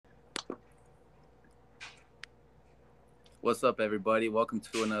What's up, everybody? Welcome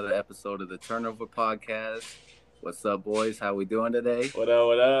to another episode of the Turnover Podcast. What's up, boys? How we doing today? What up?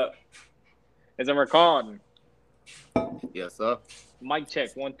 What up? Is it recording? Yes, sir. Mic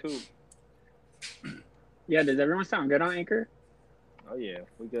check 1 2. Yeah, does everyone sound good on Anchor? Oh yeah,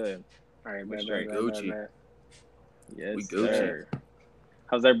 we good. All right, We bad, straight. bad, Gucci. bad, bad. Yes, We Gucci. sir.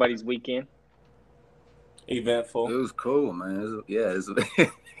 How's everybody's weekend? It Eventful. was cool, man. It's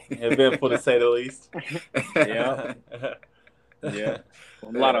Eventful to say the least. Yeah. Yeah. A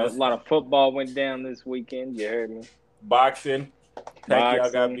lot of football went down this weekend. You heard me. Boxing. Thank y'all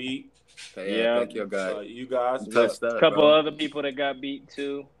got Boxing. beat. Yeah, thank you, guys. You guys. Touched up, A couple bro. other people that got beat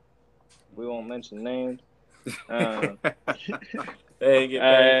too. We won't mention names. They ain't get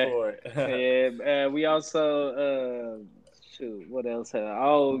paid for it. Yeah, we also shoot. What else?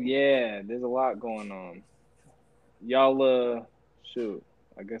 Oh yeah, there's a lot going on. Y'all shoot.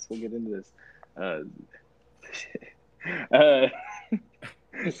 I guess we'll get into this.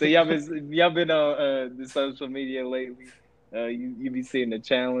 So y'all been on the social media lately. You be seeing the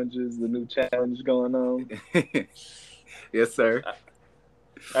challenges, the new challenge going on. Yes, sir.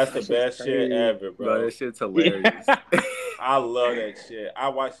 That's the best shit crazy. ever, Bro, bro. that shit's hilarious. I love that shit. I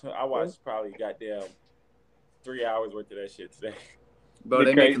watched probably goddamn 3 hours worth of that shit today. Bro, The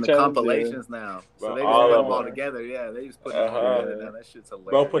they crate making the challenge, compilations now. So Bro, they just all put of them all them. together. Yeah, they just put them all together now. That shit's hilarious.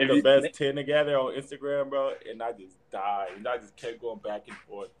 Bro put If the you- best 10 together on Instagram, bro, and I just died. And I just kept going back and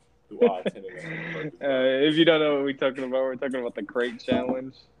forth through all 10 of them. If you don't know what we're talking about, we're talking about the crate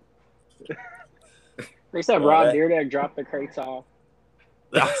challenge. They said Bro, Rob that- Dyrdek dropped the crates off.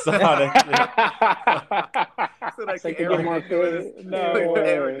 I saw that shit. So, like, So they the can get more ridiculous- food. No the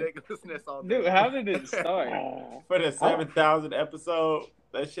way. ridiculousness all day. Dude, how did it start? For the 7,000 episode,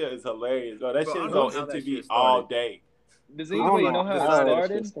 that shit is hilarious. Bro, that Bro, shit I is don't on know how that MTV shit all started. day. Does I don't anybody know how how it that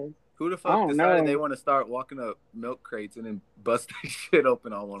started? started. Who the I fuck don't decided know. they want to start walking up milk crates and then bust their shit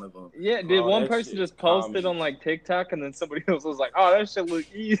open on one of them? Yeah, did Oh, one that person shit just is post it comedy. on like TikTok and then somebody else was like, "Oh, that shit look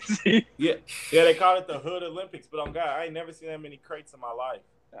easy." Yeah, they call it the Hood Olympics, but on God, I ain't never seen that many crates in my life.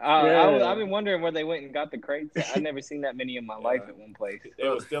 I've been wondering where they went and got the crates. I've never seen that many in my life at one place. They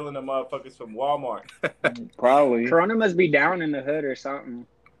were stealing the motherfuckers from Walmart. Probably. Corona must be down in the hood or something.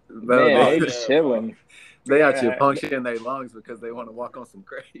 Bro, Man, Oh, they yeah, just chilling. they out here Yeah. puncturing their lungs because they want to walk on some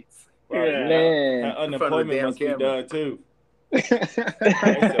crates. Right? Yeah. Man. That In front of the unemployment damn must be camera. done too. They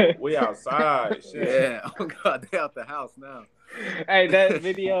said, we outside. Shit. Yeah, oh god, they out the house now. Hey, that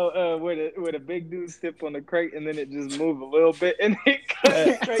video where the big dude step on the crate and then it just moved a little bit and it cut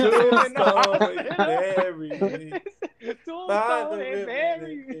the crate Tombstone in and bury. Tombstone and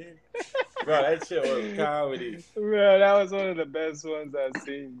bury. Bro, that shit was comedy. Bro, that was one of the best ones I've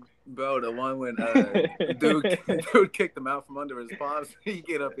seen. Bro, the one when dude kicked him out from under his palms. He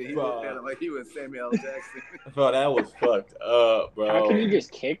get up and he looked at him like he was Samuel L. Jackson. Bro, that was fucked up, bro. How can you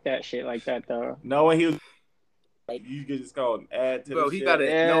just kick that shit like that though? Knowing he was, you could just go and add to Bro, the he shit. got to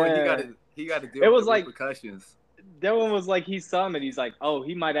Yeah. no, he got to deal It with was the like- repercussions. That one was like he saw him and he's like, "Oh,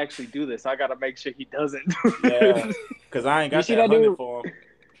 he might actually do this. I gotta make sure he doesn't do Yeah, this." because I ain't You got see that that 100 dude? for him.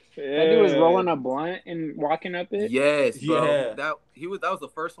 That dude was rolling a blunt and walking up it. Yes, bro. Yeah. That was the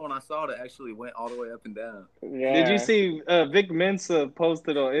first one I saw that actually went all the way up and down. Yeah. Did you see Vic Mensa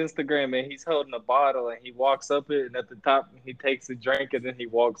posted on Instagram and he's holding a bottle and he walks up it and at the top he takes a drink and then he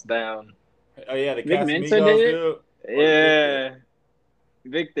walks down. Oh yeah, the Vic Mensa Casamigos did it? dude. Yeah,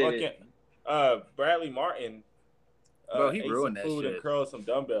 Vic did it. Fucking Bradley Martin. Bro, he ate ruined some that food shit. and curled some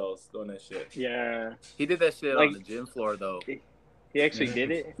dumbbells doing that shit. Yeah. He did that shit Like- on the gym floor though. He actually did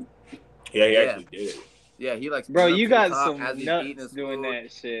it. Yeah, he Yeah. actually did it. Yeah, he like Bro, stood up you to the got top some as he's eating nuts his doing food,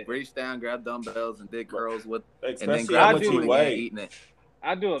 that shit. reached down, grabbed dumbbells and did curls with, and then Especially grabbed how the much do food he again, weighed. eating it.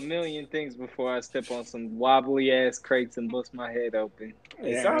 I do a million things before I step on some wobbly ass crates and bust my head open. It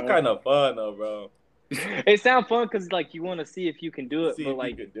Yeah. sounds kind of fun though, bro. It sounds fun because like you want to see if you can do it, See but if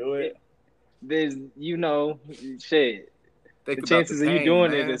like you could do it. there's shit. Think The about chances the of you pain,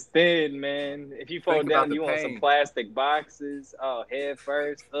 doing man. it is thin, man. If you fall Think about down, the you on some pain. plastic boxes. Oh, head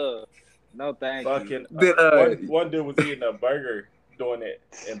first. No, thank you. Fucking Did, one dude was eating a burger doing it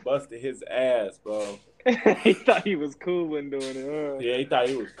and busted his ass, bro. He thought he was cool when doing it. Huh? Yeah, he thought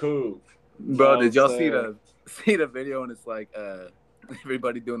he was cool. Bro, No, did y'all sir. see the video and it's like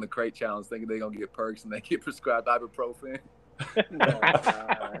everybody doing the crate challenge thinking they're gonna get perks and they get prescribed ibuprofen.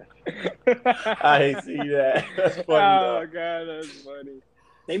 I ain't see that. That's funny Oh though. god, that's funny.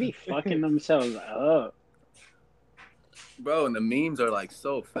 They be fucking themselves up. Bro, and the memes are like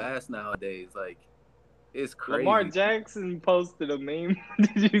so fast nowadays. Like it's crazy. Lamar Jackson posted a meme.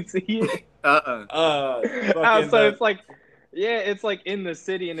 Did you see it? Fucking So the- it's like Yeah, it's like in the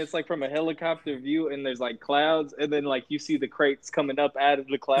city, and it's like from a helicopter view, and there's like clouds, and then like you see the crates coming up out of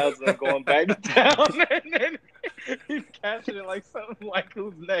the clouds and going back to town, and then he's catching it like something like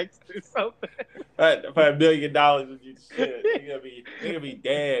who's next or something. For $1 million, with you shit, they gonna be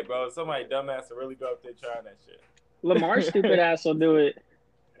dead, bro. Somebody dumbass will really go up there trying that shit. Lamar's stupid ass will do it.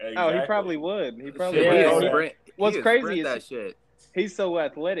 Exactly. Oh, he probably would. He probably Shit, would. he'd Yeah. sprint- What's he'd crazy sprint is that shit. he's so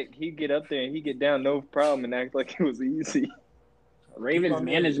athletic. He'd get up there and he'd get down no problem and act like it was easy. Ravens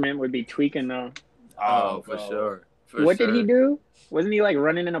management would be tweaking though. Oh, for bro. sure. What did he do? Wasn't he like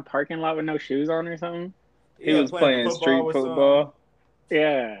running in a parking lot with no shoes on or something? He was playing street with football.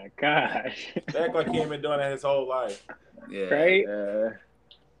 Yeah, gosh. They act like he ain't been doing that his whole life. Yeah. Right?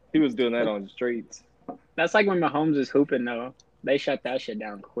 He was doing that on the streets. That's like when Mahomes is hooping though. They shut that shit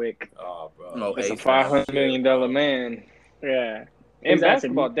down quick. Oh, bro. No, It's a ASAP. $500 million man. Yeah. In Exactly.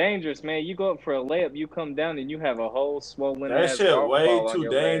 basketball, dangerous, man. You go up for a layup, you come down, and you have a whole swollen That ass shit golf way ball on too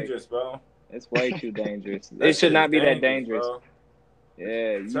your leg. dangerous, bro. It's way too dangerous. That It shit should not is be that dangerous. bro. Yeah,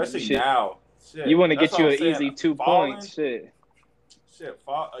 Especially should- now. Shit. You want to That's get you what an I'm saying. easy 2 Falling? points, shit. Shit,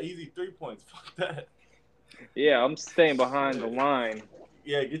 easy 3 points. Fuck that. Yeah, I'm staying behind the line.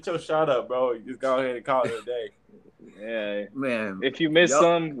 Yeah, get your shot up, bro. You just go ahead and call it a day. Yeah. Man, If you miss Yup.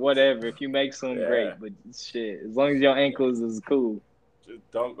 some, whatever. If you make some, Yeah. great. But shit, as long as your ankles is cool. Just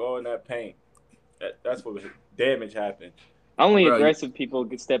don't go in that paint. That's what damage happened. Only Bro, aggressive people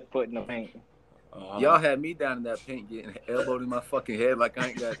can step foot in the paint. y'all had me down in that paint getting elbowed in my fucking head like I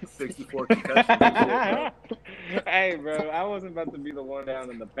ain't got 64 concussions and shit, bro. Hey, bro, I wasn't about to be the one down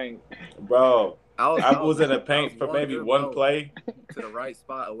in the paint. Bro, I was in the paint for maybe good one blow play. to the right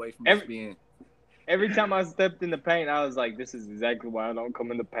spot away from Every- just being. Every time I stepped in the paint, I was like, this is exactly why I don't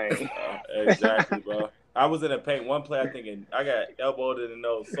come in the paint. Exactly, bro. I was in the paint one play, I think, and I got elbowed in the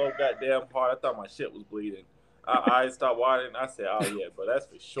nose so goddamn hard, I thought my shit was bleeding. I stopped watering. I said, oh, yeah, but that's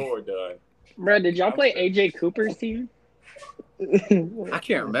for sure done. Bro, did y'all play AJ Cooper's team? I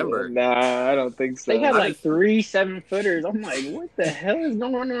can't remember. Nah, I don't think so. They had I like just- 3 7-footers. I'm like, what the hell is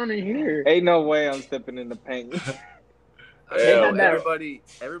going on in here? Ain't no way I'm stepping in the paint. I They know had that-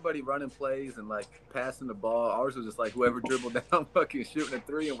 everybody running plays and like passing the ball. Ours was just like whoever dribbled down, fucking shooting a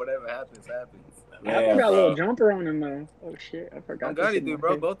three, and whatever happens, happens. I Man, forgot a little bro. jumper on him though. Oh shit, I forgot. I'm this glad you in do, my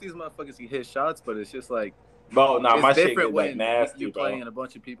bro. head. Both these motherfuckers can hit shots, but it's just like Bro, nah, it's my shit different get like when nasty, you bro. playing a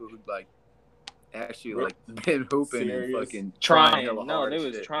bunch of people who like actually like been hooping Serious? and fucking Trying. hella No, hard they and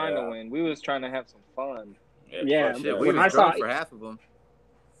was shit. trying Yeah. to win. We was trying to have some fun. Yeah, fuck Shit, that. we When was I saw drunk for half of them.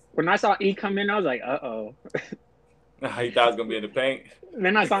 When I saw E come in, I was like, uh-oh. He thought I was gonna be in the paint.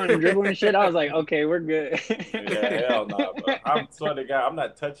 Then I saw him dribbling shit. I was like, okay, we're good. Yeah, hell no, bro. I swear to God, I'm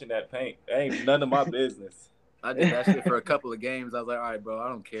not touching that paint. That ain't none of my business. I did that shit for a couple of games. I was like, all right, bro, I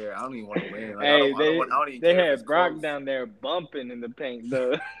don't care. I don't even want to win. Like, Hey, I don't even they care if had it's Brock close. down there bumping in the paint,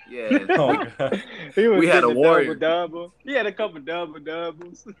 though. Yeah. Oh, God. He was We had getting a warrior. double. He had a couple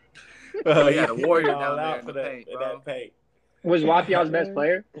doubles. We had a warrior All down there out in for the that, paint, in bro. that paint. Was Wapial's best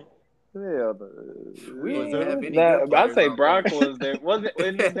player? Yeah, We Was didn't there- have any Nah, good I'd say players on Brock there. was there. Wasn't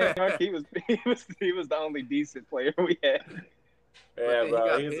his name Brock? He was the only decent player we had. But Yeah, then he bro.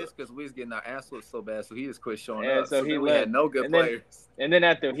 got He's pissed because we was getting our ass whooped so bad, so he just quit showing Yeah, up. so he then we left. had no good And then- players. And then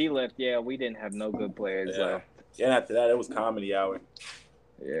after he left, yeah, we didn't have no good players Yeah. left. And after that, it was comedy hour.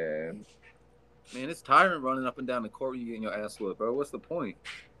 Yeah. Man, it's tiring running up and down the court when you getting your ass whooped, bro. What's the point?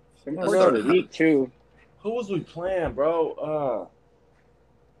 Some Bro, are so weak too. Who was we playing, bro?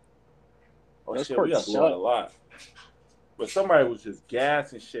 Oh Those shit, we got courts blown a suck. lot. But somebody was just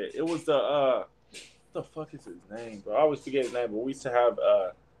gas and shit. It was the what the fuck is his name, bro? I always forget his name, but we used to have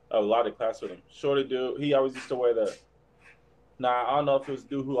a lot of class with him. Shorter dude. He always used to wear the. Nah, I don't know if it was the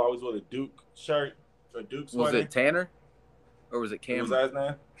dude who always wore the Duke shirt or Duke Was sweater. it Tanner? Or was it What was Cameron? that his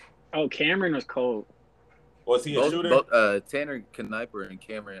name? Oh, Cameron was cold. Was he a Both, shooter? Tanner Kniper and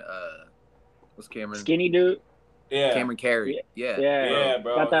Cameron, what's Cameron? Skinny dude. Yeah. Cameron Carey. Yeah. Yeah. Yeah,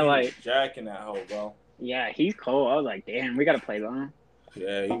 bro. Got that he like. was jacking that hoe, bro. Yeah, he's cold. I was like, damn, we gotta play long.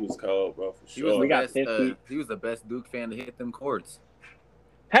 Yeah, he was cold, bro, for He was, sure. the We got best, 50. he was the best Duke fan to hit them courts.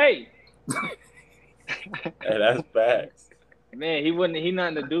 Hey, Hey, that's facts. man, he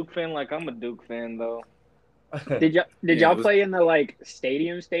not a Duke fan like I'm a Duke fan though. Did y'all Yeah, y'all it was- play in the like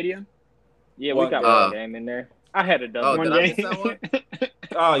stadium? Yeah, One- we got uh, one game in there. I had a double. Oh, One did I game. miss that one?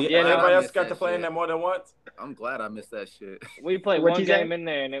 Oh, yeah. Yeah, Everybody I else missed got that to play in shit. there more than once? I'm glad I missed that shit. We played What'd one you say? game in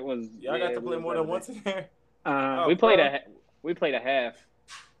there, and it was. Y'all got yeah, to play we more was than once in there? Uh, We played bro. we played a half.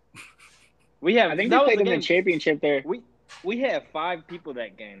 We have. I think they that was played the in the game. championship there. We had 5 people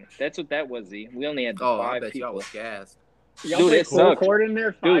that game. That's what that was. Z. We only had the Oh, I 5 bet y'all people. was gassed. Y'all Dude, play it full sucks. court in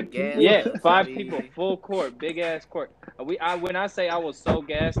there, Dude, people? yeah, Yeah, 5 buddy. people, full court, big ass court. When I say I was so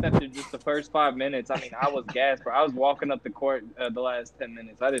gassed after just the first 5 minutes, I mean I was gassed, bro. I was walking up the court the last 10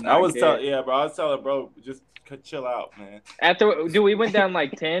 minutes. I did not I was care. bro. I was telling bro, just chill out, man. After, dude, we went down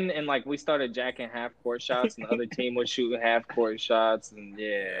like 10, and like we started jacking half court shots, and the other team was shooting half court shots, and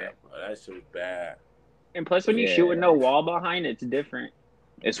yeah, Bro, that shit was bad. And plus, when you shoot with Yeah. no wall behind, it's different.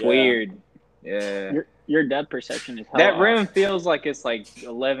 it's Yeah. weird. Yeah, Your depth perception is that hella rim off. feels like it's like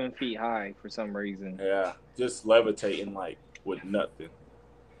 11 feet high for some reason. Yeah, just levitating like with nothing.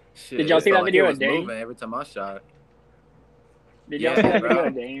 Shit, Did y'all it see that felt like video it of was Dame? moving every time I shot. Did y'all Yeah, see that bro. video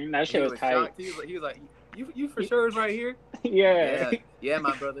of Dame? That shit He was tight. shocked. He was like, you for sure is right here. Yeah. Yeah,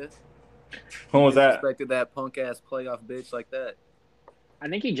 my brother. When was that? Expected that punk ass playoff bitch like that. I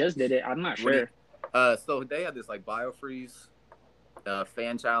think he just did it. I'm not When he- sure. So they had this like biofreeze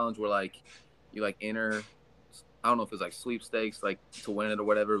fan challenge where like you like enter, I don't know if it's like sweepstakes like to win it or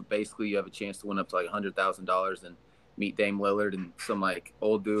whatever. Basically, you have a chance to win up to like $100,000 and meet Dame Lillard, and some like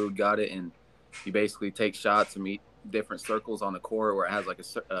old dude got it, and you basically take shots and meet different circles on the court where it has like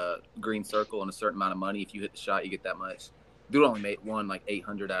a green circle and a certain amount of money. If you hit the shot, you get that much. Dude only won like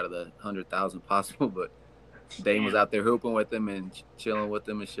 800 out of the 100,000 possible, but Dame was out there hooping with him and chilling with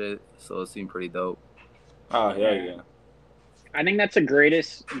him and shit. So it seemed pretty dope. Oh yeah. I think that's the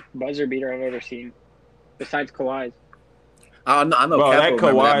greatest buzzer beater I've ever seen, besides Kawhi's. I know Bro, Capo that remember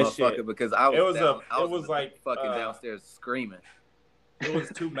that Kawhi motherfucker shit. because I was It was down, a- I it was in the like, fucking downstairs screaming. It was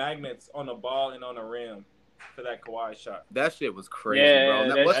 2 magnets on the ball and on the rim for that Kawhi shot. That shit was crazy, Yeah,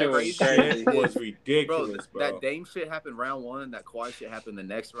 bro. that What's shit was crazy crazy. It was bro, ridiculous, bro. that Dame shit happened round 1. That Kawhi shit happened the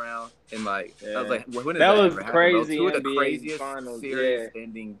next round, and like I Yeah. was like, when did That that was ever happen, crazy bro? 2 of the NBA craziest finals,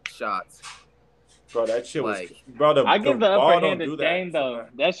 series-ending shots. Bro, that shit was Like- bro. I give the ball upper don't hand do to that Dame though.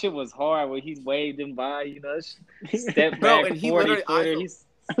 sometimes. That shit was hard when he's waved him by, step Bro, back, and he 40 literally- footer. He's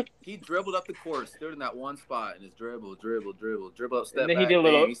He dribbled up the court, stood in that one spot, and just dribble up, step And then he back. did a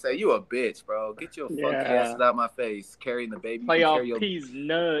little- bam. He said, "You a bitch, bro. Get your funky Yeah. asses out my face. Carrying the baby. You can Playoff carry your, peas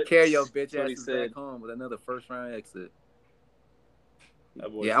nuts. carry your bitch That's what he asses said. back home with another first-round exit."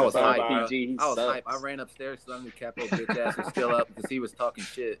 That boy Yeah, I was said hyped, bye-bye. bro. PG, he I was sucks. hyped. I ran upstairs because I knew Capo bitch ass was still up because he was talking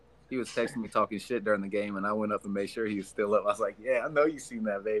shit. He was texting me talking shit during the game, and I went up and made sure he was still up. I was like, "Yeah, I know you seen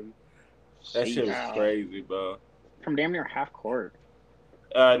that, baby." That shit was Wow. crazy, bro. From damn near half court.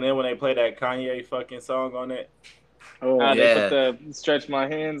 And then when they played that Kanye fucking song on it, Oh, They Yeah. put the stretch my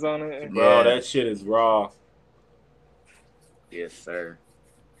hands on it. bro, Yeah. that shit is raw. Yes, sir.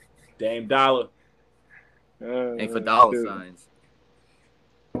 Dame Dollar. And for dollar signs.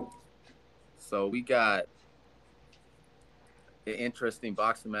 So we got an interesting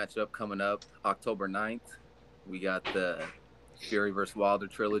boxing matchup coming up October 9th. We got the Fury versus Wilder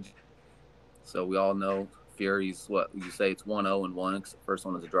trilogy. So we all know Fury's what you say it's 1-0-1 because the first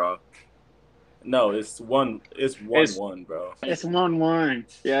one is a draw. No, it's 1-1, bro. it's 1-1.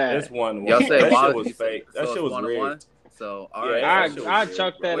 Yeah. It's 1-1. Y'all say that Wilder shit was you say- fake. That so shit it's was 1-1? rigged. So all Yeah, right. that I shit was I rigged,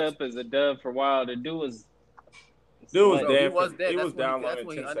 chucked that bro. up as a dub for Wilder. Dude was Dude was Bro, dead. he was dead. He That's was when, down that's low in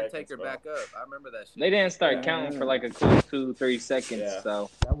when 10 Undertaker seconds, bro. back up. I remember that shit. they didn't start Yeah. counting for like a cool 2-3 seconds. Yeah. So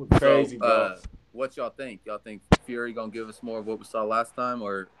That was crazy, So, bro. what y'all think? Y'all think Fury gonna give us more of what we saw last time,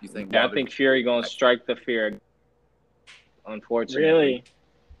 or you think? yeah, I Wilder- think Fury gonna strike the fear. Unfortunately, Really?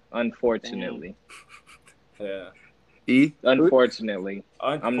 Unfortunately, Yeah. unfortunately,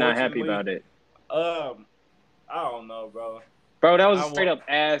 I'm not happy about it, I don't know, bro. bro. That was I a straight up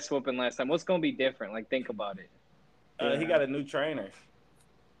ass whooping last time. What's gonna be different? Like, think about it. He got a new trainer.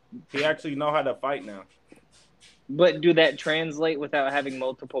 He actually know how to fight now. But do that translate without having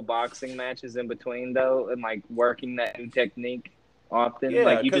multiple boxing matches in between, though, and like working that new technique often? Yeah,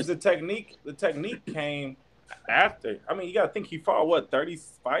 like you because just the technique came after. I mean, you got to think he fought what 30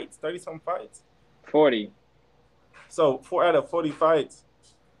 some fights. 40. So 4 out of 40 fights,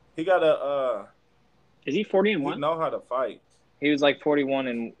 he got a Is he 40 and he 1? know how to fight. He was like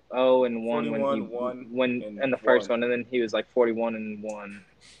 41-0-1 when in the first one, and then he was like 41-1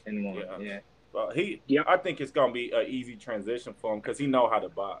 in one. Yeah. But Yep. I think it's gonna be an easy transition for him because he know how to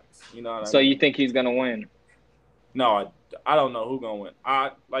box. You know what So I mean? you think he's gonna win? No, I don't know who gonna win.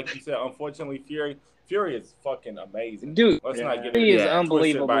 Like you said, unfortunately, Fury is fucking amazing. Dude, Let's not get he is it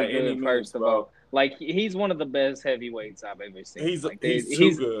unbelievably by good. any means, First of bro. all, like he's one of the best heavyweights I've ever seen. He's like,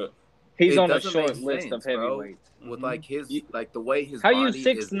 too good. He's It on a doesn't short make list of sense, bro. heavyweights. with Mhm. like his like the way his How you body is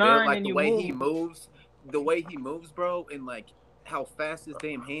 6'9" built, like and the you way move? he moves, bro, and like how fast his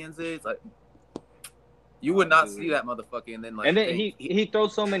damn hands is, like you would not see that motherfucker, and then like And then think he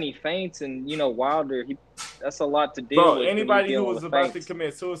throws so many feints, and Wilder, that's a lot to deal Bro, with. when you anybody who deal was with about to feints.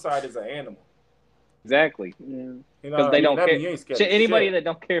 commit suicide is an animal. Exactly. Yeah. You Because know, they don't that care. mean you ain't scared Shit, of anybody shit. that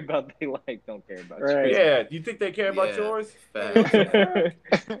don't care about they like don't care about Right. yours. Yeah, you think they care about Yeah, yours? facts. What the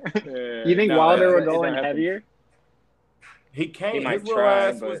fuck? You think No, Wilder it would it's go not in happening. heavier? He He can't. might His little try,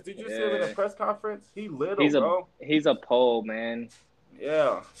 ass was. but Did you see him in a press conference? He little, he's a bro. he's a pole, man.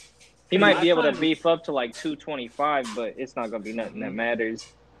 Yeah. He And might last be able to time- beef up to like 225, but it's not gonna be nothing that Mhm.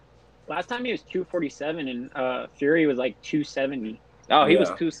 matters. Last time he was 247, and Fury was like 270. Oh, he was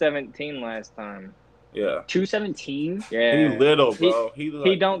Yeah. 217 last time. Yeah. 217? Yeah, He little, bro. He He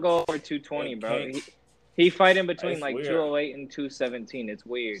like, don't go over 220, and bro. can't- He fight in between It's like weird. 208 and 217. It's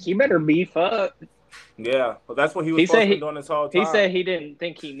weird. He better beef up. Yeah, but that's what he was He supposed said to be he- doing this whole time. He said he didn't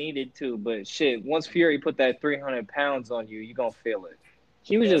think he needed to, but shit, once Fury put that 300 pounds on you, you gonna feel it.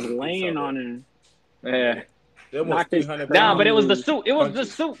 He was Yeah, just he laying saw on him. Yeah. There was knocked his 300 Nah, but it was the pounds. suit. It was the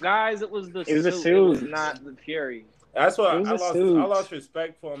punches. suit, guys. It was the It was the suit. It was suit. not the Fury. That's why It was I a lost. suit. I lost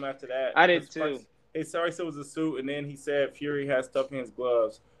respect for him after that. I did His too. first- He sorry said it was a suit, and then he said Fury has stuff in his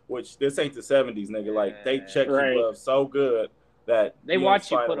gloves, which this ain't the 70s, nigga. Like they check Right. your gloves so good that They ain't watch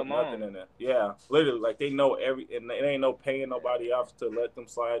you sliding put with 'em nothing on. in there. Yeah, literally, like they know and it ain't no paying nobody off to let them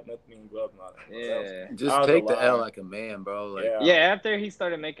slide nothing in gloves and all that. Yeah. Just was take a the lie. L like a man, bro. Like, Yeah. Yeah, after he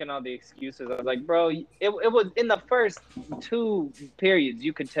started making all the excuses, I was like, bro, it was in the first 2 periods,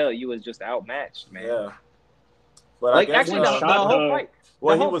 you could tell you was just outmatched, man. Yeah. But Like I guess actually, One the shot, whole though. fight,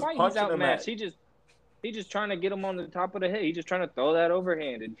 well, the he whole was fight, he's punching him outmatched. at. He just trying to get him on the top of the head. He's just trying to throw that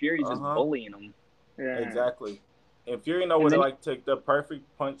overhand, and Fury's just Uh-huh. bullying him. Yeah. Exactly. And Fury know And where to then- like take the perfect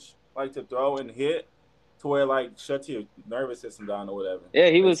punch, like to throw and hit, to where like shuts your nervous system down or whatever. Yeah,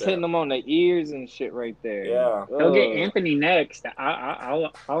 he They was said. hitting him on the ears and shit right there. Yeah. He'll get Ugh. Anthony next.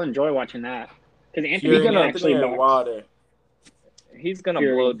 I'll enjoy watching that. Because Anthony Fury can and actually Anthony and box. Wilder. He's gonna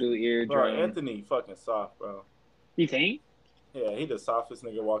Fury. blow dude Bro, eardrum. Anthony fucking soft, bro. You think? Yeah, he the softest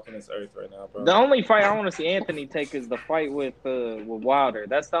nigga walking this earth right now, bro. The only fight I want to see Anthony take is the fight with Wilder.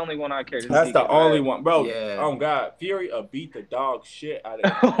 That's the only one I care to see. That's the get only back. one, bro. Yeah. Oh God, Fury beat the dog shit out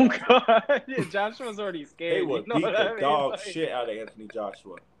of. Oh Anthony Joshua. god, yeah, Joshua's already scared. They would you know beat what the I mean? dog Like- shit out of Anthony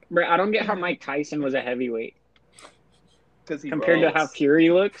Joshua. Bro, I don't get how Mike Tyson was a heavyweight Because he compared to rolls. how Fury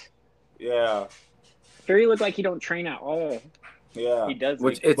looks. Yeah, Fury looked like he don't train at all. yeah. He does.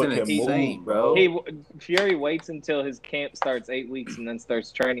 which because it's an Fucking insane, move, bro. Fury waits until his camp starts 8 weeks and then starts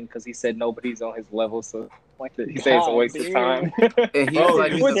training because he said nobody's on his level. So he says it's a waste of time. And he's Bro,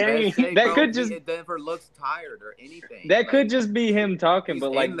 like, he's which- the best shape, that bro. could just- It never looks tired or anything. That Like, could just be him talking, he's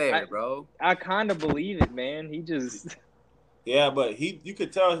but like in there, bro. I kind of believe it, man. He just Yeah, but you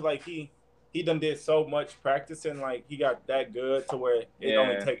could tell like he done did so much practicing, like he got that good to where it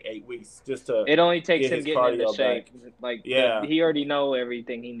only Yeah. take 8 weeks just to. it only takes Get him his getting into cardio shape. back. Like Yeah. he already know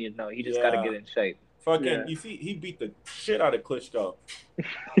everything he needs to know. He just got to Yeah. get in shape. Fucking, Yeah. you see, he beat the shit out of Klitschko,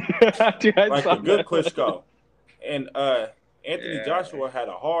 Dude, I like saw a good that. Klitschko, and Anthony Yeah. Joshua had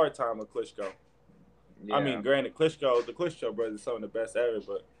a hard time with Klitschko. Yeah. I mean, granted, the Klitschko brothers are some of the best ever,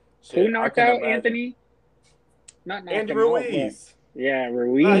 but shit, Who I knocked couldn't out imagine. Anthony? Not knocked Andy him out, but- Ruiz. Yeah, Nah,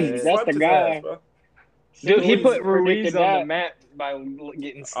 Ruiz. he That's swept the his guy. ass, bro. Dude, he Ruiz put Ruiz predicted on the that. map by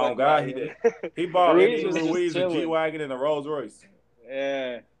getting Oh swept. God, by he him. did. He bought Ruiz Andy was just Ruiz a chilling. G-Wagon and a Rolls Royce.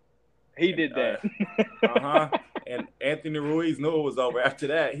 Yeah, he did that. Uh-huh. And Anthony Ruiz knew it was over after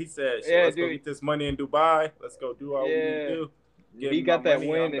that. He said, Yeah, let's go dude. get this money in Dubai. Let's go do all we need Yeah. to do. Give He me got my that money,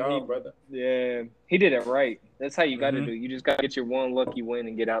 win, I'm and gone, he brother. Yeah, he did it right. That's how you got to Mhm. do. You just got to get your one lucky win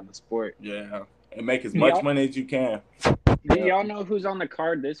and get out the sport. Yeah. And make as Yeah. much money as you can. Do y'all know who's on the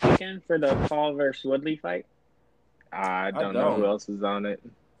card this weekend for the Paul versus Woodley fight? I don't know don't. who else is on it,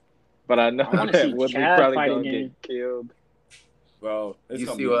 but I know I wanna that see Woodley Chad probably fight gonna again. get killed. Bro, it's You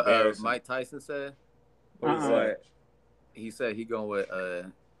gonna see be what embarrassing. Mike Tyson said? What he Uh-uh. said? He said he going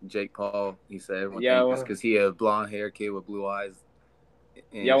with Jake Paul. He said everyone Yeah, thinks well- because he a blonde hair kid with blue eyes.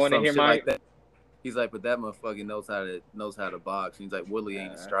 And Y'all wanna some hear shit my- like that. He's like, but that motherfucker knows how to box. And he's like, Woodley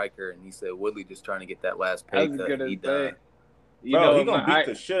ain't a Yeah. striker, and he said Woodley just trying to get that last I pay was cut. gonna He say, done. you Bro, know, he gonna my- beat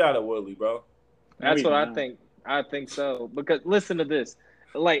the shit out of Woodley, bro. That's No, what he's I not. think. I think so because listen to this.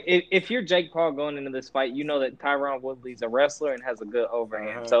 Like if you're Jake Paul going into this fight, you know that Tyron Woodley's a wrestler and has a good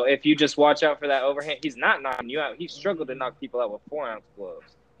overhand. Uh-huh. So if you just watch out for that overhand, he's not knocking you out. He struggled to knock people out with 4-ounce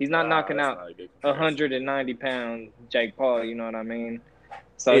gloves. He's not knocking That's out not a good comparison. 190-pound Jake Paul. You know what I mean?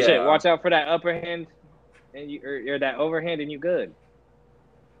 So Yeah. shit, watch out for that upper hand and you or that overhand, and you good.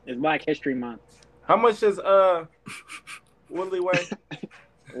 It's Black History Month. How much does Woodley weigh?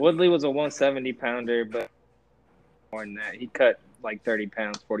 Woodley was a 170 pounder, but more than that, he cut like 30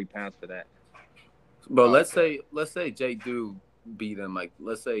 pounds, 40 pounds for that. But let's say Jake do beat him. Like,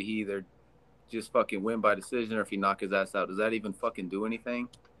 let's say he either just fucking win by decision or if he knock his ass out. Does that even fucking do anything?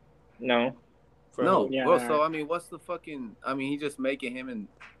 No, For No, who? Yeah. bro. So I mean, what's the fucking? I mean, he just making him and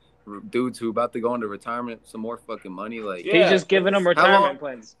dudes who about to go into retirement some more fucking money. Like, Yeah. He's just giving them How retirement long-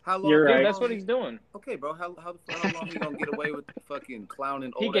 plans. how long? You're Dude, right. that's what he's doing. Okay, bro. How long he gonna get away with fucking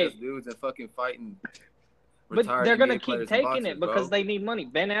clowning He old gave- ass dudes and fucking fighting? But retired they're gonna NBA keep players and taking boxers, it because bro. they need money.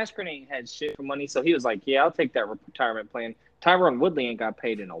 Ben Askren ain't had shit for money, so he was like, "Yeah, I'll take that retirement plan." Tyron Woodley ain't got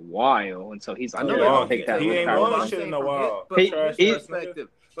paid in a while, and so he's like, I know "Yeah, they I'll don't take get that paid. He ain't retirement won plan." shit in a From while. But from Trash his ass nigga. perspective,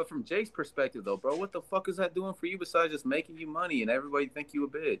 but from Jake's perspective, though, bro, what the fuck is that doing for you besides just making you money and everybody think you a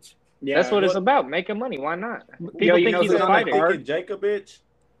bitch? Yeah. That's what it's about, making money. Why not? People Yo, you think know he's who's a on the fighter. card? Thinking Jake a bitch?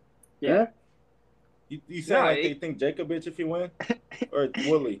 Yeah. You sound No, like they think Jake a bitch if he win? Or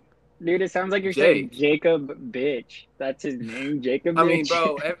Woodley? Dude, it sounds like you're saying Jake. Jacob Bitch. That's his name, Jacob I Bitch. mean,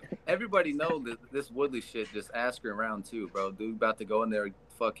 bro, everybody know that this Woodley shit just ask her around too, bro. Dude about to go in there,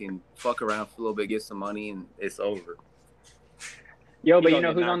 fucking fuck around for a little bit, get some money, and it's over. Yo, He but you gonna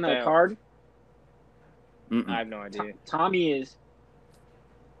know get who's on knocked the out. card? I have no idea. Tommy is.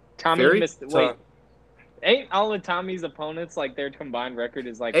 Tommy Fury? missed. Wait, ain't all of Tommy's opponents like their combined record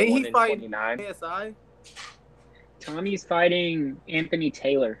is like Ain't 1 he in fighting 29? KSI? Tommy's fighting Anthony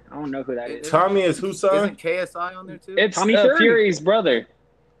Taylor. I don't know who that is. Tommy is who, son? Isn't KSI on there too? It's Tommy Fury. Fury. Fury's brother.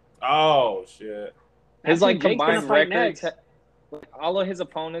 Oh, shit. That's His who like Jake's gonna combined fight records. next. All of his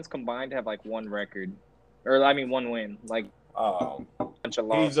opponents combined have like one record, or I mean one win, like Oh. a bunch of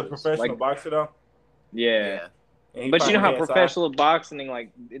losses. He's a professional Like, boxer, though? yeah. And he But you know how fighting KSI? professional boxing,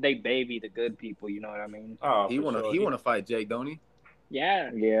 like they baby the good people. You know what I mean? Oh, He for wanna sure. he wanna fight Jake, don't he?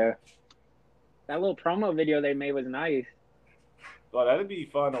 Yeah, Yeah. that little promo video they made was nice. Oh, that'd be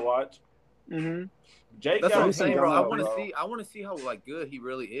fun to watch. Mm-hmm. Jake That's got what I'm him saying, some bro. I drama, want to bro. see. I want to see how like good he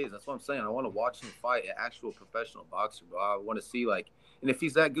really is. That's what I'm saying. I want to watch him fight an actual professional boxer, bro. I want to see like, and if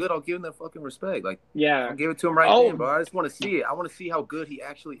he's that good, I'll give him that fucking respect. Like, Yeah. I'll give it to him right Oh. then, bro. I just want to see it. I want to see how good he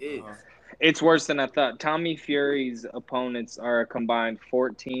actually is. It's worse than I thought. Tommy Fury's opponents are a combined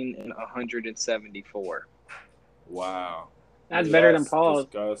 14 and 174. Wow. That's better than That's Paul's.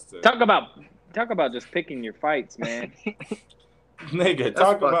 disgusting. Talk about just picking your fights, man. Nigga, That's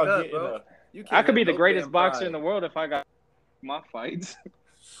talk fucked about up, getting bro. a... You I can't could be have the no greatest damn boxer pride. in the world if I got my fights.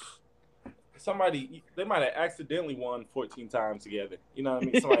 Somebody, they might have accidentally won 14 times together. You know what I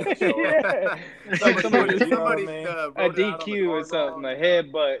mean? Somebody show up. Yeah. Somebody, Somebody- you know what I somebody mean? A wrote it out on the DQ or card something, wrong. a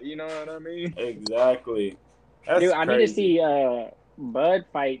headbutt. You know what I mean? Exactly. That's Dude, I need to crazy. see Bud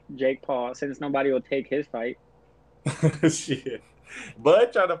fight Jake Paul since nobody will take his fight. Shit.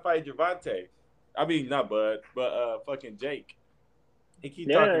 Bud trying to fight Javante. I mean, not Bud, but fucking Jake. He keep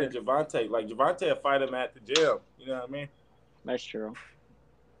Yeah. talking to Javante. Like, Javante will fight him at the gym. You know what I mean? That's true.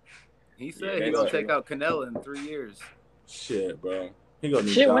 He said Yeah, he's that's gonna true. take out Canelo in 3 years. Shit, bro. He gonna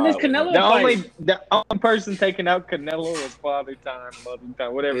need Shit, when does God with Canelo him. The only person taking out Canelo is father time, mother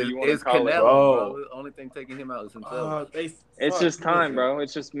time, whatever Is you want to call Canelo, it. bro. Bro. The only thing taking him out is himself. It's fuck, just time, listen. bro.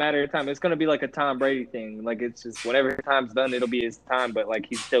 It's just a matter of time. It's gonna be like a Tom Brady thing. Like it's just whatever time's done, it'll be his time. But like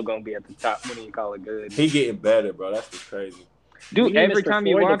he's still gonna be at the top when you call it good. He getting better, bro. That's what's crazy. We Dude, need every Mr. time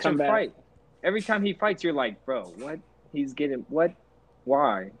you Floyd to watch come him back. fight, every time he fights, you're like, bro, what? He's getting what?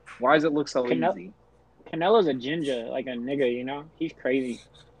 Why? Why does it look so easy? Canelo's a ginger, like a nigga, you know? He's crazy.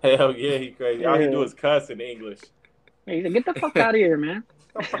 Hell yeah, he crazy. All he Yeah. do is cuss in English. Hey, he's like, get the fuck out of here, man.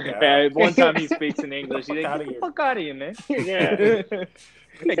 Get the fuck out. Yeah, one time he speaks in English. He's Fuck like, outta get the here. fuck out of here, man. Yeah. Hey,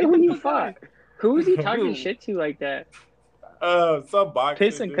 He said, get who the you fuck fought? outta Who is he talking Dude. shit to like that? Some boxer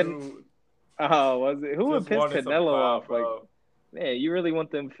Pissing dude. Oh, was it? Who would just piss wanted some Canelo clout, off? bro. Like, man, you really want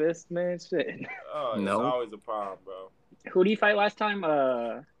them fists, man? Shit. Oh, it's No. always a problem, bro. Who did he fight last time?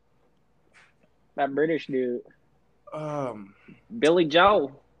 That British dude. Billy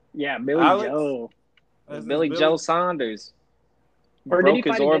Joe. Yeah, Billy Alex? Joe. That's Billy his Joe Saunders. Or did he Broke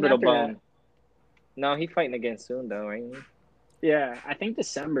his fight again orbital after bone. No, he fighting again soon though, ain't he? Yeah, I think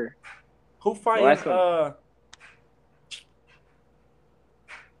December. Who fighting? Last one.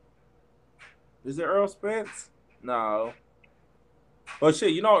 Is it Earl Spence? No. Well,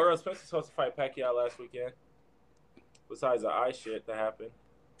 shit, you know Earl Spence was supposed to fight Pacquiao last weekend. Besides the eye shit that happened,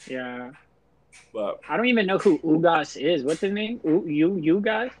 Yeah. but I don't even know who Ugas is. What's his name?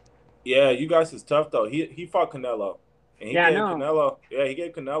 Ugas? yeah, you guys is tough though. He fought Canelo, and he Yeah, I gave know. Canelo. Yeah, he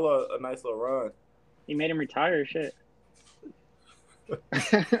gave Canelo a nice little run. He made him retire. Shit.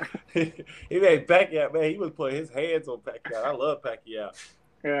 He made Pacquiao, man. He was putting his hands on Pacquiao. I love Pacquiao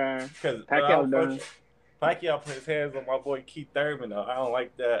Yeah. because Pacquiao done. Pacquiao put his hands on my boy Keith Thurman. Though I don't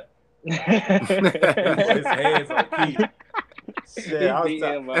like that. He put his hands on Keith. Shit, I He beat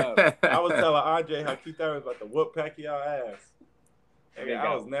him up. I was telling Andre how Keith Thurman was about to whoop Pacquiao ass. There you I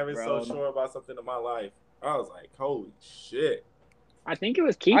go, was never bro. so sure about something in my life. I was like, holy shit. I think it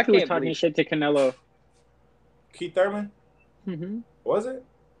was Keith I who was can't talking believe- shit to Canelo. Keith Thurman? Mm-hmm. Was it?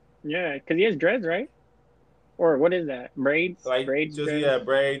 Yeah, because he has dreads, right? Or what is that? Braids? Like, braids? just, dreads? yeah,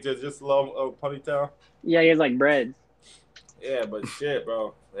 braids, just a little ponytail. Yeah, he has like breads. Yeah, but shit,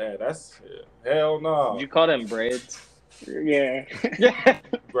 bro. Yeah, that's hell no. Did you call them breads? Yeah. Yeah.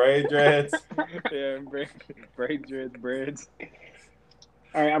 Braid dreads. Yeah, braid dreads, breads.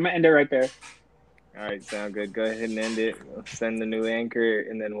 All right, I'm gonna end it right there. All right, sound good. Go ahead and end it. We'll send the new anchor,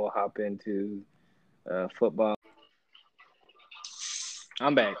 and then we'll hop into football.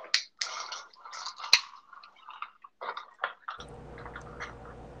 I'm back.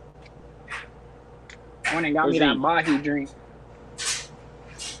 I went and got Where's me that he? Bahi drink.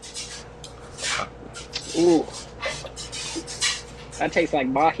 Ooh. That tastes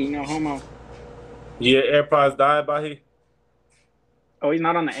like Bahi, no homo. Yeah, AirPods died, Bahi. Oh, he's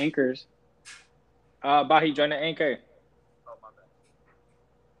not on the anchors. Bahi, join the anchor. Oh, my bad.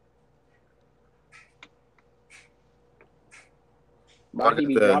 Bahi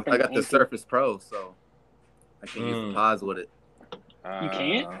be I dropping got the anchors. Surface Pro, so I can use the pods with it. You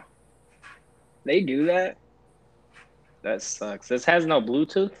can't? They do that? That sucks. This has no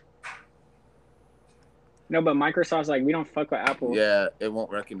Bluetooth. No, but Microsoft's like, we don't fuck with Apple. Yeah, it won't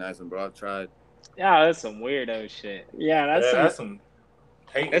recognize them, bro. I've tried. Yeah, that's some weirdo shit. Yeah, that's That's some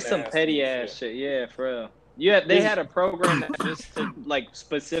That's some petty ass shit. Yeah, for real. Yeah, they had a program that just to like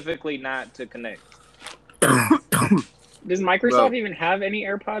specifically not to connect. Does Microsoft Bro. even have any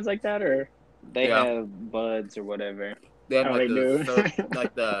AirPods like that, or? They Yeah. have buds or whatever. They have Oh, like they do?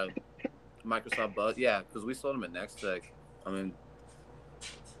 like the Microsoft Buzz. Yeah, because we sold them at Next Tech. I mean,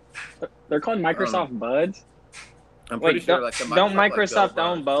 They're called Microsoft Buds? I'm pretty Wait, sure don't, like the don't like, Microsoft Go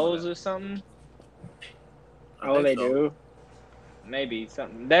own Buds Bose or something? I Oh, think they so. do? Maybe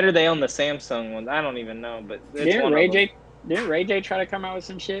something. That or they own the Samsung ones. I don't even know, but it's Didn't one Ray of them. J try to come out with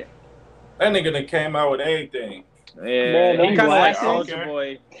some shit? That nigga done came out with everything. Yeah, Bro, he them kind of like glasses? I don't Soulja care.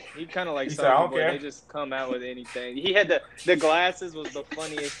 Boy. He kind of like He said, "I Soulja don't Boy. care." They just come out with anything. He had the glasses was the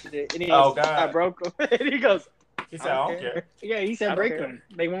funniest shit. And he Oh, goes, God. I broke them. And he goes, He said, I don't care. Yeah, he I said don't break care. them.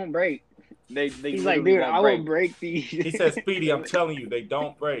 They won't break. They He's like, literally dude, won't I break. will break these. He said, Speedy, I'm telling you, they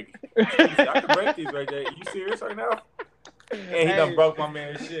don't break. He said, I can break these right there. You serious right now? And he done broke my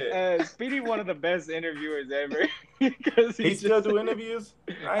man's shit. Speedy, one of the best interviewers ever. Because He still do interviews?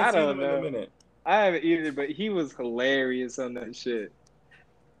 I ain't I seen don't him in know. a minute. I haven't either, but he was hilarious on that shit.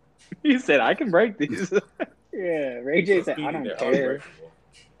 He said, I can break these. Yeah, Ray J said, Speedy, I don't they're care. unbreakable.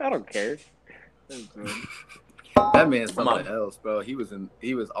 I don't care. That's good. That man's Come something on. else, bro. He was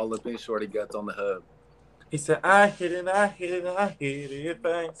all up in Shorty Guts on the hub. He said, I hit it, I hit it, I hit it,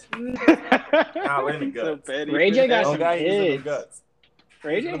 thanks. I'll in the He's so guts. petty. Ray J got Oh, some God, he's in the hits. guts.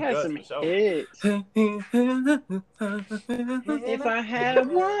 Ray He's J in the has guts some for sure. hits. If I had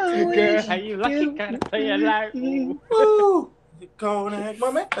one Girl, wish, how you like you- it? Gotta play it like ooh. Woo! Go and act,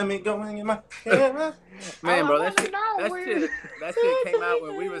 mommy. Let me go and get my camera. Man, bro, that wanna shit, know that where- shit, that shit came out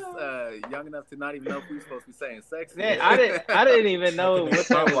when we was young enough to not even know if we were supposed to be saying sex. Man, I didn't even know what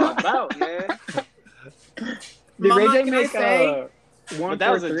that was about, man. Did Ray Mama, J can I make say? one But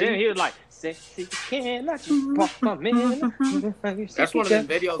that was for a three? gym. He was like, sexy can I just pop my man? That's one of the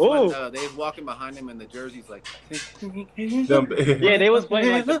videos Ooh. when they was walking behind him in the jerseys like. Yeah, they was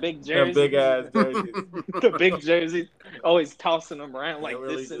playing like the big Them jerseys. big ass jerseys. The big jerseys. Always tossing them around like They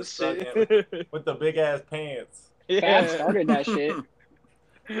really this and just shit. With the big ass pants. Fab Yeah. started that shit.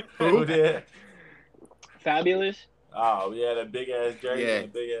 Who did? Fabulous. Oh, yeah, the big ass jersey Yeah.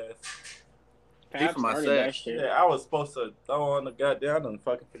 and the big ass. Fab from my started that set. shit. Yeah, I was supposed to throw on the goddamn. I done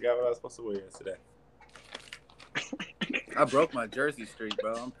fucking forgot what I was supposed to wear yesterday. I broke my jersey streak,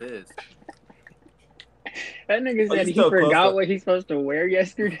 bro. I'm pissed. That nigga Oh, said you he still close forgot to- what he's supposed to wear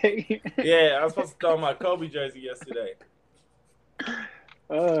yesterday. Yeah, I was supposed to throw on my Kobe jersey yesterday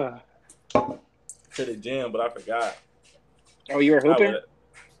Oh, to the gym, but I forgot. oh, you were I hooping? would've-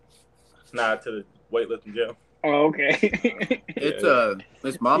 Nah, to the weightlifting gym. Oh, okay.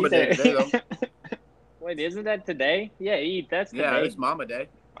 It's Mama He Day said- today, though. Wait, isn't that today? Yeah, that's today. Yeah, it's Mama Day.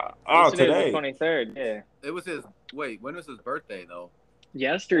 Oh, Yesterday's today. the 23rd, yeah. It was his. Wait, when was his birthday though?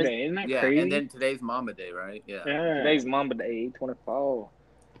 Yesterday, isn't that Yeah, crazy? and then today's Mama Day, right? Yeah. yeah. Today's Mamba Day, 24.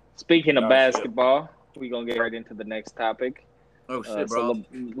 Speaking of Oh, shit. basketball, we're going to get right into the next topic. Oh shit, bro. So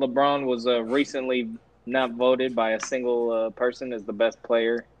LeBron was recently not voted by a single person as the best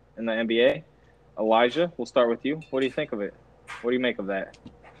player in the NBA. Elijah, we'll start with you. What do you think of it? What do you make of that?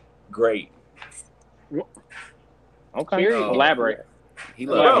 Great. Okay, Period. elaborate. He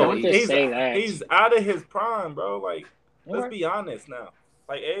Bro, loved don't it. just he's, say that. he's out of his prime, bro. Like, let's Okay. be honest now.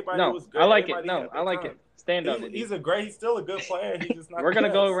 Like everybody No, was great. I like it. Everybody No, had I their like time. it. Stand on it. He's still a good player. He's just not. We're gonna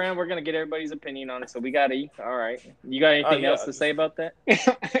the go best. around. We're gonna get everybody's opinion on it. So we got E. All right. You got anything else to say about that? that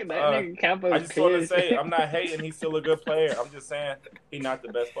nigga Capo's I just want to pissed. say I'm not hating. He's still a good player. I'm just saying he's not the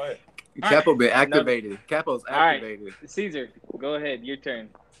best player. Capo been activated. Capo's right. activated. Caesar, go ahead. Your turn.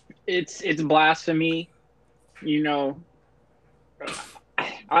 It's blasphemy. You know,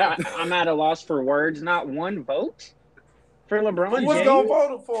 I'm at a loss for words. Not one vote for LeBron Who was James. gonna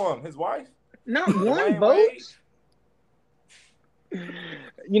vote for him? His wife? Not one Dwayne vote. Wade?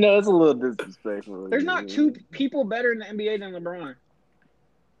 You know, it's a little disrespectful. There's not two people better in the NBA than LeBron.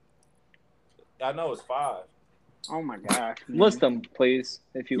 I know it's 5. Oh my gosh. man. List them, please,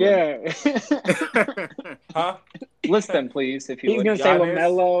 if you would. Yeah. Huh? List them, please, if you He's would. gonna say Giannis.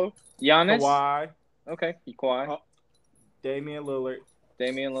 LaMelo. Giannis. Kawhi, Okay. Kawhi. Damian Lillard,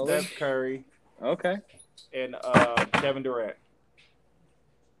 Damian Lillard. Steph Curry, Okay. and Kevin Durant.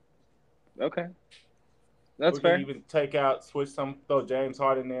 Okay. That's we fair. can even throw James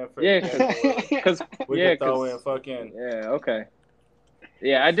Harden in for Yeah, Kevin because We yeah, could throw in 'cause- fucking. yeah, okay.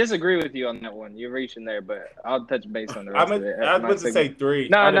 Yeah, I disagree with you on that one. You're reaching there, but I'll touch base on the I rest of it. was meant to say 3.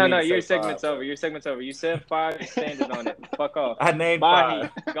 No, I didn't no, mean no. to say Your 5. segment's over. Your segment's over. You said 5. You're standing on it. Fuck off. I named Bahi,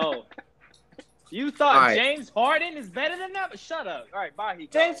 5. go. You thought All right. James Harden is better than that? But shut up. All right, Bahi.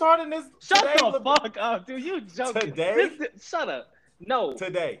 go. James Harden is Shut today, the fuck up, dude. You joking. Today? Shut up. No.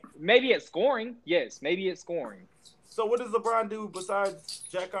 today. Maybe at scoring. Yes, maybe at scoring. So what does LeBron do besides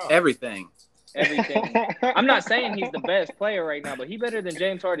jack off? Everything. Everything. I'm not saying he's the best player right now, but he better than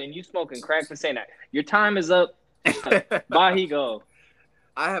James Harden. You smoking crack for saying that. Your time is up. Bahi, go.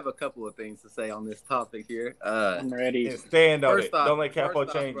 I have a couple of things to say on this topic here. I'm ready. And stand on First it. off, Don't let Capo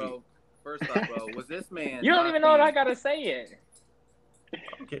change bro. First off, bro, was this man? You don't not even know what the- I gotta say yet. you.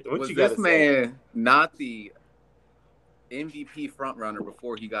 Okay, what was you got this to say? man not the MVP frontrunner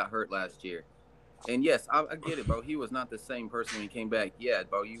before he got hurt last year? And yes, I get it, bro. He was not the same person when he came back. Yeah,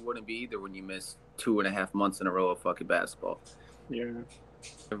 bro, you wouldn't be either when you missed 2.5 months in a row of fucking basketball. Yeah.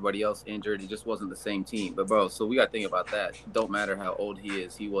 Everybody else injured. It just wasn't the same team. But, bro, so we got to think about that. Don't matter how old he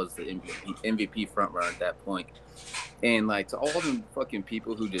is. He was the MVP frontrunner at that point. And, like, to all them fucking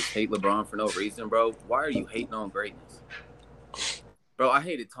people who just hate LeBron for no reason, bro, why are you hating on greatness? Bro, I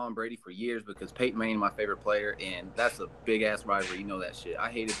hated Tom Brady for years because Peyton Manning my favorite player, and that's a big-ass rivalry. You know that shit. I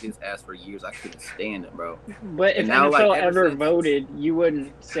hated his ass for years. I couldn't stand him, bro. But if And now, NFL like, ever ever since- voted, you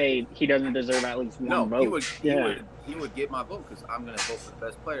wouldn't say he doesn't deserve at least one No, vote. he would get my vote because I'm gonna vote for the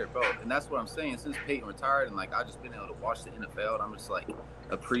best player, bro. And that's what I'm saying. Since Peyton retired, and like I've just been able to watch the NFL, and I'm just like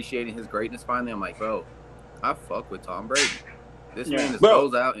appreciating his greatness. Finally, I'm like, bro, I fuck with Tom Brady. This Yeah. man just Bro,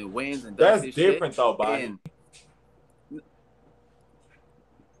 goes out and wins and does That's his different shit. though, Bobby. And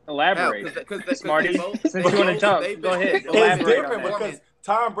Elaborate. because Smarty, both, since you want to talk, they've go been- ahead. they've It's both Elaborate been different on that. because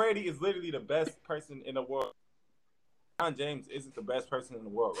Tom Brady is literally the best person in the world. LeBron James isn't the best person in the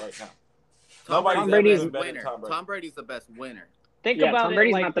world right now. Nobody's Brady ever is been better winner. than Tom Brady. Tom Brady's the best winner. Think Yeah, about Tom it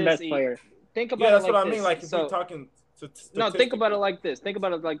Brady's like not the this, best player. Think about Yeah, it that's like what I this. mean. Like if So- we're talking No, think about it like this. Think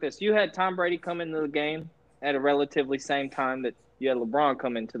about it like this. You had Tom Brady come into the game at a relatively same time that you had LeBron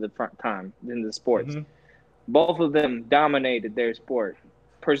come into the front time in the sports. Mhm. Both of them dominated their sport,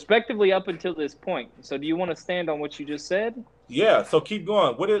 prospectively up until this point. So, do you want to stand on what you just said? Yeah, so keep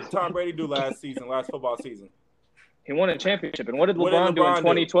going. What did Tom Brady do last football season? He won a championship, and what did What did LeBron do in LeBron do?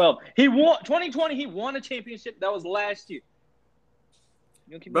 2012? He won 2020. He won a championship. That was last year.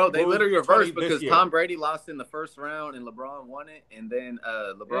 You don't keep Bro, going? they What was literally 20 reversed this because year? Tom Brady lost in the first round and LeBron won it, and then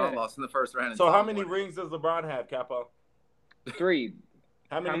LeBron Yeah. lost in the first round. And So Tom how many won it. rings does LeBron have, Capo? 3.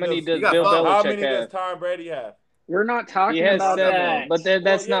 How How many does You got Bill five. How Belichick many does have? Tom Brady have? We're not talking He has about 7, that. but that's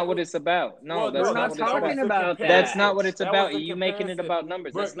Well, yeah, not what it's about. No, well, that's we're not not what it's talking about. about that. That's not what it's That about. was the You making it comparison. about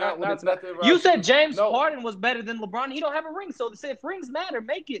numbers. That's not what it's not about. the You right- said James No. Harden was better than LeBron. He don't have a ring, so if rings matter,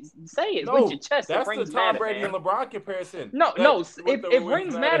 make it. Say it No, with your chest. that's If rings the Tom matter, Brady man. and LeBron comparison. No, That's no. what the If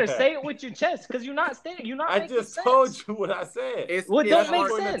rings matter, have. say it with your chest, because you're not saying. You're not. I making just sense. told you what I said. It's, Well, it it's don't That's make hard-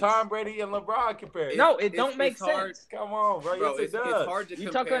 between sense. the Tom Brady and LeBron comparison. No, it It's- don't make it's hard. sense. Come on, bro. Bro, Yes, it it's does. hard to You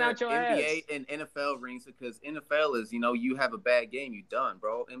compare talking out your NBA ass. and NFL rings because NFL is, you have a bad game, you done,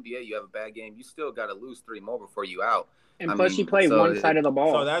 bro. NBA, you have a bad game, you still got to lose 3 more before you out. And I plus, mean, you play so one it- side of the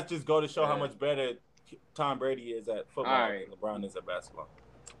ball. So that's just go to show how Yeah. much better Tom Brady is at football All right. than LeBron is at basketball.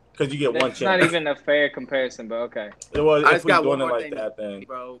 Because you get one That's not chance. even a fair comparison, but okay. It was I if just we got doing one it more like thing, that thing.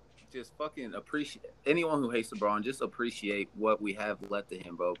 bro. Just fucking appreciate anyone who hates LeBron. Just appreciate what we have left of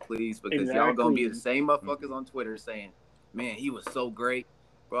him, bro. Please, because y'all gonna be the same motherfuckers on Twitter saying, "Man, he was so great."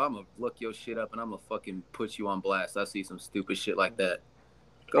 Bro, I'm gonna look your shit up and I'm gonna fucking put you on blast. I see some stupid shit like that.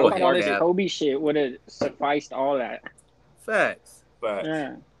 Go All ahead, this Dad. Kobe shit would have sufficed all that. Facts. But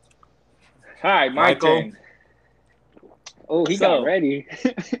Yeah. All right, my Michael? turn. Oh, he So- got ready.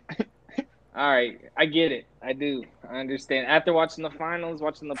 All right, I get it. I do. I understand. After watching the finals,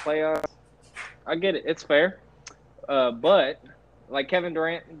 watching the playoffs, I get it. It's fair. But like Kevin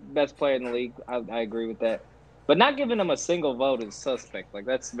Durant, best player in the league. I agree with that. But not giving him a single vote is suspect. Like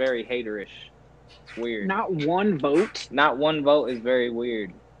that's very haterish. It's weird. Not one vote. Not one vote is very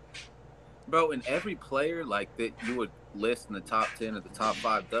weird. Bro, and every player like that you would list in the top 10 or the top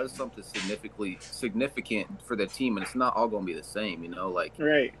 5 does something significant for their team, and it's not all going to be the same, you know. Like,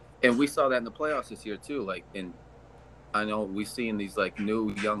 Right. and we saw that in the playoffs this year too. Like, and I know we've seen these like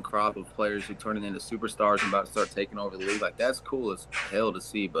new young crop of players who turning into superstars and about to start taking over the league. Like, that's cool as hell to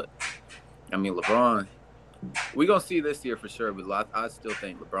see. But I mean, LeBron, we gonna see this year for sure. But I still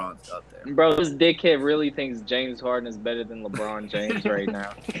think LeBron's up there. Bro, this dickhead really thinks James Harden is better than LeBron James right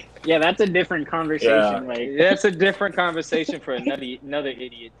now. Yeah, that's a different conversation. Yeah. Like, That's a different conversation for another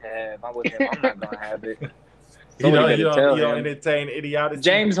idiot to have. I'm not gonna have it. You Somebody don't better tell him. entertain idiocy.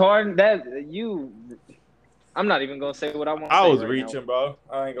 James Harden, I'm not even gonna say what I want to say. I was right reaching, now. bro.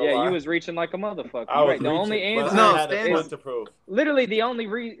 I ain't gonna Yeah, lie. you was reaching like a motherfucker. I was Right. The reaching, only but answer, No, I had a Stan- point to prove. literally the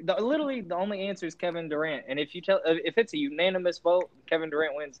only answer is Kevin Durant. And if it's a unanimous vote, Kevin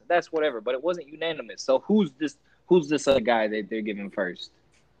Durant wins. That's whatever. But it wasn't unanimous. So who's this other guy that they're giving first?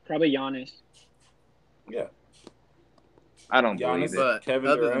 probably Giannis. Yeah. I don't Giannis, believe it. But Kevin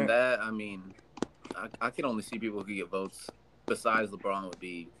other Durant. than that, I mean, I can only see people who could get votes besides LeBron would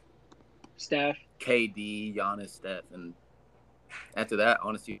be Steph. KD, Giannis, Steph, and after that,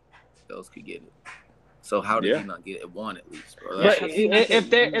 honestly, those could get it. So how did Yeah. he not get it? One at least, bro. But That's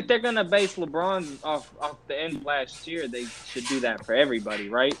if they're gonna base LeBron's off the end of last year, they should do that for everybody,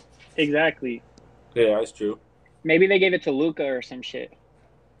 right? Exactly. Yeah, that's true. Maybe they gave it to Luca or some shit.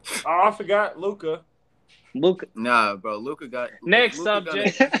 Oh, I forgot Luca. Luka, nah, bro. Luka got next if Luka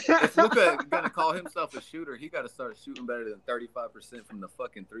subject. If Luka gonna call himself a shooter, he got to start shooting better than 35% from the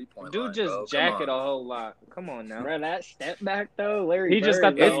fucking 3-point line. Dude just bro. jacket Come a on. whole lot. Come on now. Bro, that step back though, Larry. He just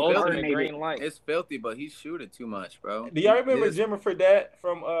Bird, got the It's ultimate filthy. green light. It's filthy, but he's shooting too much, bro. Do y'all remember His- Jimmy Fredette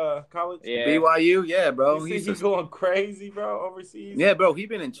from college? Yeah. BYU? Yeah, bro. You He's see, he's going crazy, bro, overseas. yeah, bro. He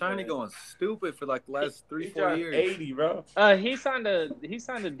been in China Yeah. going stupid for like the last He 3-4 dropped years. 80, bro. He signed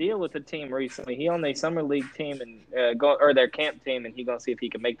a deal with the team recently. He on their summer league team and their camp team, and he gonna see if he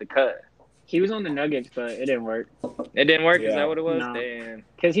can make the cut. He was on the Nuggets, but it didn't work It didn't work. Is Yeah. that what it was? No. Damn.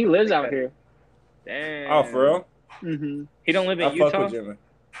 because he lives out here. Damn. Oh, for real? Hmm He don't live in I fuck Utah. with Jimmy.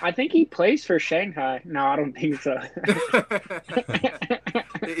 I think he plays for Shanghai. No, I don't think so.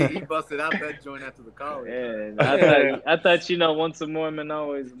 he busted out that joint after the college. Yeah, I thought once a Mormon,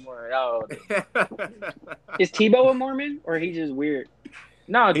 always a Mormon. Oh, Is Tebow a Mormon or he just weird?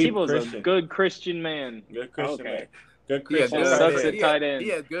 no, He's Tebow's a Christian. good Christian man. Good Christian, Okay. man. Good Yeah, Christian. good. Sucks tight at tight end.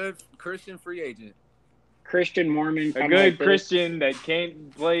 Yeah, good Christian free agent. Christian Mormon. A kinda good like this. Christian that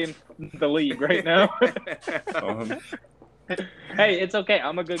can't play in the league right now. end. Hey, it's okay.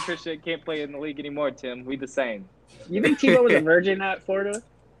 I'm a good Christian that can't play in the league anymore, Tim. We the same. You think Tebow was a virgin at Florida?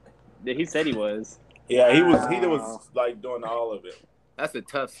 Yeah, he said he was. Yeah, he was Wow. like doing all of it. That's a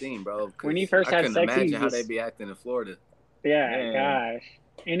tough scene, bro. 'cause When he first I had couldn't sex, he imagine how just- they'd be acting in Florida. Yeah, Man. gosh.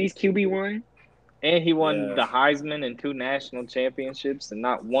 And he's QB1. And he won Yeah. the Heisman and 2 national championships, and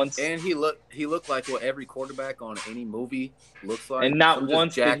not once. And he looked like what every quarterback on any movie looks like. And not Some just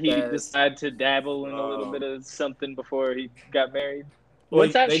once did he jackass. decide to dabble in a little Oh. bit of something before he got married.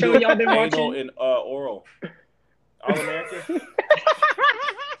 What's that they show do y'all been anal watching? and oral. All American?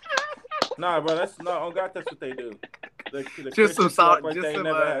 Nah, bro, that's not. Oh God, that's what they do. The Just some Christians act like just they some,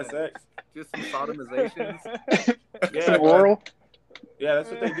 never had sex. Just some sodomizations. Yeah, Some bro. oral. Yeah, that's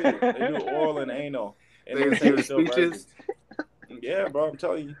what they do. They do oral and anal. And They they do say still speeches. virgins. Yeah, bro, I'm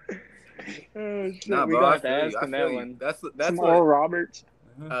telling you. Oh, shit. Nah, we bro, gonna I have to feel you. ask I him that feel you. one. That's Some what. Oral Roberts.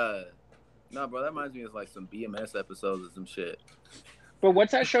 Nah, bro, that reminds me of like some BMS episodes or some shit. But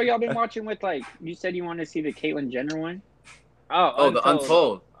what's that show y'all been watching with, like, you said you wanted to see the Caitlyn Jenner one? Oh, the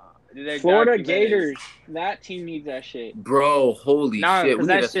Untold. They Florida documented- Gators. That team needs that shit. Bro, holy Nah, shit. 'cause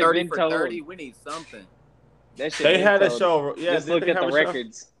We need that a shit 30 been for told. 30. We need something. That shit They been had a told. show. Yeah, Just did look they at have the a show?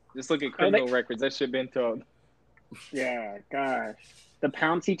 records. Just look at criminal records. That shit been told. Yeah, gosh. The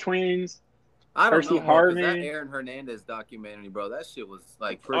Pouncey twins. I don't Percy know, bro, 'cause that Harvin. Aaron Hernandez documentary, bro, that shit was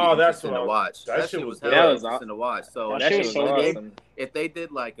like pretty Oh, that's interesting what to I- watch. that That shit shit was was good. hella That was interesting to watch. So That That shit shit was was so good. awesome. if they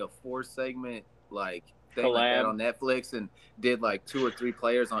did like a 4-segment like thing like Collab. that on Netflix and did like 2 or 3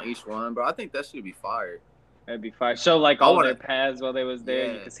 players on each one, bro, I think that should be fired. That'd be fine. Show like I all wanna- their paths while they was there.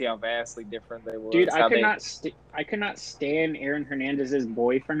 You Yeah. can see how vastly different they were. Dude, I how could they- not stand Aaron Hernandez's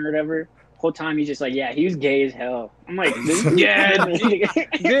boyfriend or whatever. whole time he's just like, yeah, he was gay as hell. I'm like, Yeah,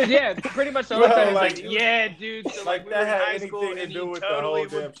 dude, yeah, pretty much the whole Bro, time. like, Like, yeah, dude. So like, we that were in had high anything school, to and do he with the totally whole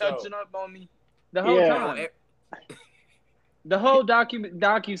damn was touching show. up on me the whole Yeah. time. The whole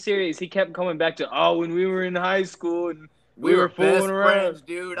docu series, he kept coming back to, oh, when we were in high school and We were fooling best around. friends,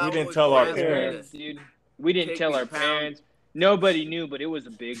 dude. We I didn't was tell our best parents. Dude. We didn't Kick tell me, our pound. parents. Nobody knew, but it was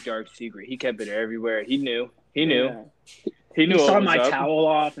a big dark secret. He kept it everywhere. He knew. He knew. Yeah. He knew He what saw was my up. towel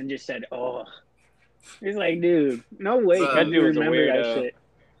off and just said, "Oh." He's like, dude, no way. Bro, Can that you dude was a remember that weirdo. shit?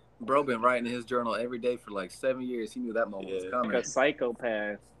 Bro been writing in his journal every day for like 7 years. He knew that moment was Yeah. coming. Like a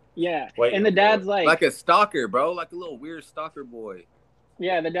psychopath. Yeah. Waiting And the for dad's it. like, Like a stalker, bro. Like a little weird stalker boy.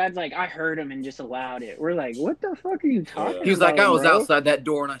 yeah, the dad's like, I heard him and just allowed it. We're like, what the fuck are you talking about? He was like, I was bro? outside that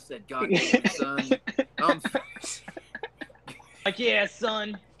door and I said, God damn it, son. Like, yeah,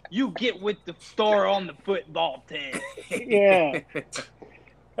 son, you get with the store on the football team. Yeah.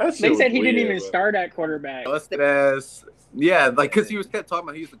 That shit They was said he didn't weird, even bro. start at quarterback. Busted ass. Yeah, like, because he was kept talking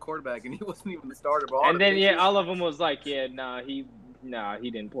about he was the quarterback and he wasn't even the starter. But all And the then, yeah, pictures- all of them was like, yeah, he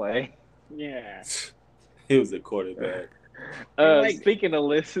didn't play. Yeah. He was a quarterback. Like- Speaking of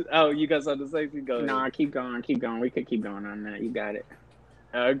lists, oh, you guys on the safety? Go ahead. Nah, keep going. We could keep going on that. You got it.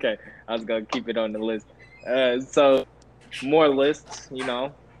 Okay, I was gonna keep it on the list. So more lists, you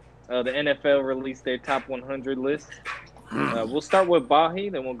know. The NFL released their top 100 list. We'll start with Bahi,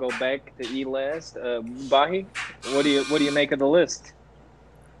 then we'll go back to E last. Bahi, what do you make of the list?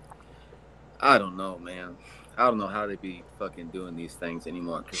 I don't know, man. I don't know how they be fucking doing these things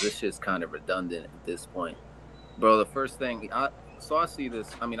anymore because this shit's kind of redundant at this point. Bro, the first thing, I see this.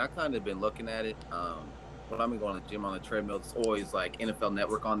 I mean, I kind of been looking at it. When I'm going to the gym on the treadmill, it's always like NFL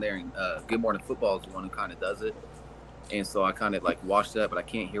Network on there, and Good Morning Football is the one who kind of does it. And so I kind of like watch that, but I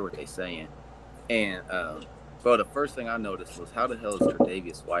can't hear what they're saying. And, bro, the first thing I noticed was how the hell is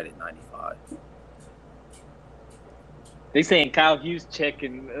Tre'Davious White at 95? They saying Kyle Hughes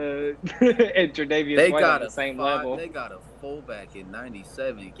checking and Tre'Davious They White got on the same level. They got a fullback in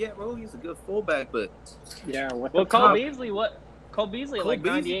 97. Yeah, bro, he's a good fullback, but Yeah. What Well, the Cole fuck? Beasley, Cole Beasley at Cole like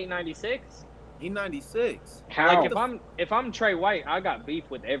Beasley? 98, 96. he's 96. How? Like if I'm Trey White, I got beef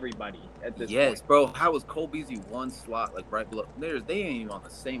with everybody at this Yes, point. bro. How was Cole Beasley one slot like right below? They ain't even on the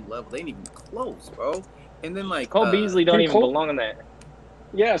same level. They ain't even close, bro. And then like Cole Beasley don't Dude, even Cole- belong in that.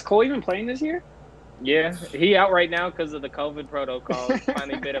 Yeah, is Cole even playing this year? Yeah, he out right now because of the COVID protocol.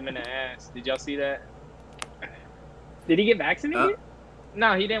 Finally bit him in the ass. Did y'all see that? Did he get vaccinated?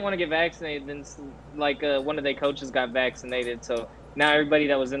 No, he didn't want to get vaccinated. Then, like, one of their coaches got vaccinated. So now everybody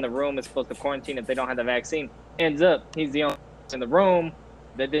that was in the room is supposed to quarantine if they don't have the vaccine. Ends up, he's the only person in the room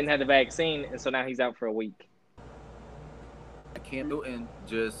that didn't have the vaccine, and so now he's out for a week. Cam Newton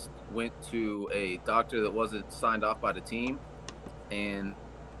just went to a doctor that wasn't signed off by the team, and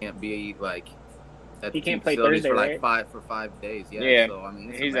can't be like at He the can't team play facilities Thursday, for 5 days. Yeah, Yeah, so I mean,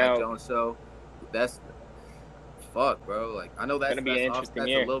 it's he's a Mac out. Jones show. That's fuck, bro. Like I know that's Gonna be an off, interesting that's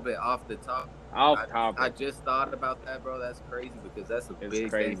year. a little bit off the top. Off topic. I just thought about that, bro. That's crazy because that's a It's big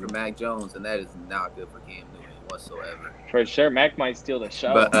crazy. thing for Mac Jones, and that is not good for Cam Newton whatsoever. For sure, Mac might steal the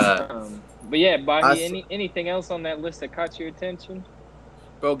show. But, yeah, I Bahi, anything else on that list that caught your attention?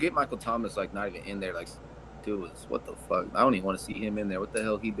 Bro, get Michael Thomas like not even in there. Like, dude, what the fuck? I don't even want to see him in there. What the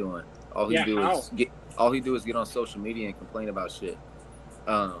hell he doing? All he Yeah, do how? is get on social media and complain about shit.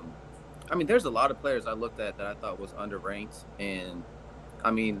 I mean, there's a lot of players I looked at that I thought was underranked, and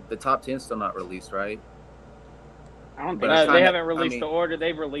I mean, the top 10's still not released, right? I don't But think I so. kinda- They haven't released I mean- the order.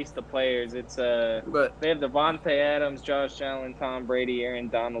 They've released the players. It's But they have Devontae Adams, Josh Allen, Tom Brady, Aaron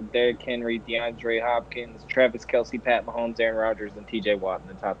Donald, Derrick Henry, DeAndre Hopkins, Travis Kelce, Pat Mahomes, Aaron Rodgers, and TJ Watt in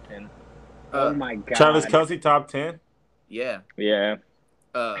the top 10. Oh my god. Travis Kelce top 10. yeah, Yeah.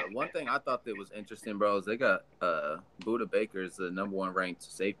 one thing I thought that was interesting, bro, is they got Buda Baker as the number 1 ranked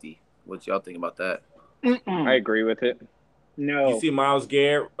safety. What y'all think about that? Mm-mm. I agree with it. No. You see Myles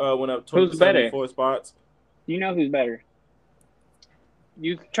Garrett went up Who's better? 24 spots. You know who's better?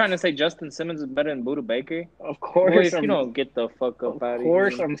 You trying to say Justin Simmons is better than Buda Baker? Of course. Boy, if I'm, you don't get the fuck up out of of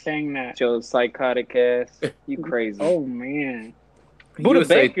course, here. I'm saying that. Joe psychotic ass. You crazy. Oh man. You Buda would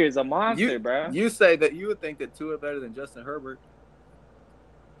say- Baker is a monster, bro. You say that you would think that Tua better than Justin Herbert.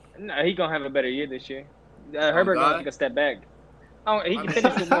 No, he gonna have a better year this year. Herbert God. gonna take a step back. Oh, he I can mean-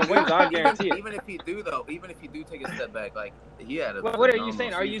 finish with more wins. I guarantee it. Even if you do take a step back, like he had a. What are you phenomenal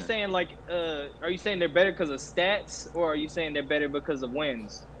saying? Are you season. saying like, are you saying they're better because of stats, or are you saying they're better because of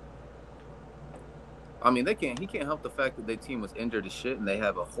wins? I mean, he can't help the fact that their team was injured as shit, and they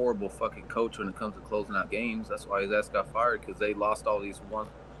have a horrible fucking coach when it comes to closing out games. That's why his ass got fired because they lost all these one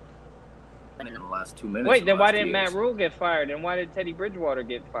in the last 2 minutes. Wait, of then the why last didn't 2 Matt years. Rule get fired? And why did Teddy Bridgewater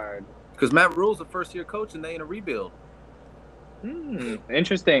get fired? Because Matt Rule's a first-year coach and they in a rebuild.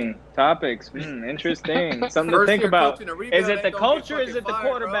 Interesting topics. Interesting. Something to First think year about. coaching a rebuild Is it ain't the gonna coach get or is it the fucking fired,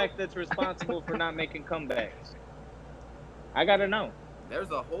 quarterback bro. that's responsible for not making comebacks? I gotta know. There's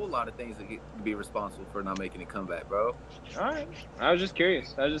a whole lot of things that could be responsible for not making a comeback, bro. All right. I was just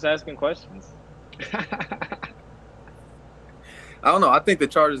curious. I was just asking questions. I don't know. I think the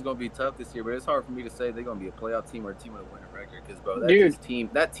Chargers are going to be tough this year, but it's hard for me to say they're going to be a playoff team or a team with a winning record because, bro,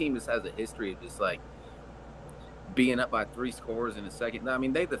 that team just has a history of just, like, being up by 3 scores in a second. No, I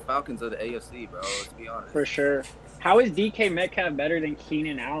mean, they the Falcons of the AFC, bro. Let's be honest. For sure. How is DK Metcalf better than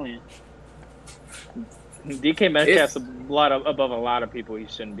Keenan Allen? DK Metcalf's above a lot of people he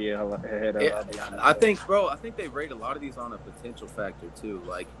shouldn't be ahead of. Yeah, I think they rate a lot of these on a potential factor, too.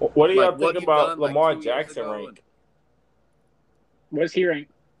 Like, what do y'all what think you've about done, Lamar 2 years Jackson ago, rank? What's he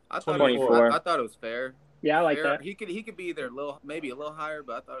ranked? I thought 24. I thought it was fair. Yeah, I like fair. that. He could be either maybe a little higher,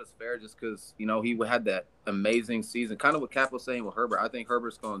 but I thought it was fair just because he had that amazing season. Kind of what Cap was saying with Herbert. I think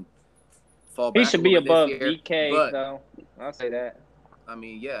Herbert's going to fall back. He should be above DK, DK, though. I'll say that. I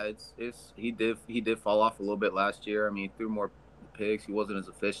mean, yeah, he did fall off a little bit last year. I mean, he threw more picks. He wasn't as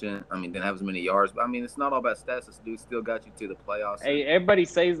efficient. I mean, didn't have as many yards. But I mean, it's not all about stats. This dude still got you to the playoffs. Hey, everybody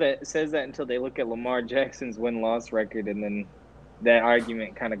says that until they look at Lamar Jackson's win-loss record, and then that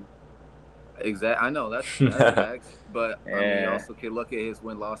argument kind of. Exactly. I know that's facts, but I mean, you also can look at his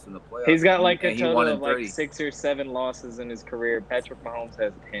win-loss in the playoffs. He's got like a total of 3. 6 or 7 losses in his career. Patrick Mahomes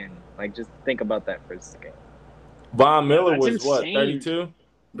has 10. Like, just think about that for a second. Von Miller That's was what, insane. 32?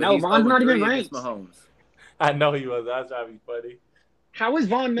 No, Von's not even 0-3 ranked. against Mahomes. I know he was. That's trying to be funny. How is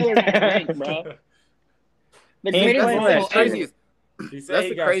Von Miller not ranked, bro? The He ain't greatest playing of that all shit. time. That's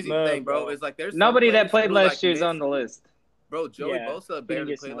the crazy thing, bro. Is like there's Nobody some that players played who, last like, year's missed- on the list. Bro, Joey Yeah, Bosa he barely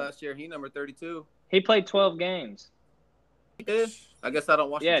didn't played get last year. He number 32. He played 12 games. He did. I guess I don't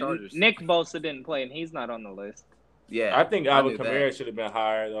watch Yeah, the Chargers. Nick Bosa didn't play, and he's not on the list. Yeah, I think knew Alvin that. Kamara should have been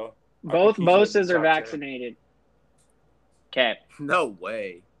higher, though. Both I think he should Bosas have are been top 10. vaccinated. Cap. No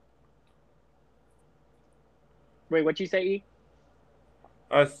way. Wait, what you say, E?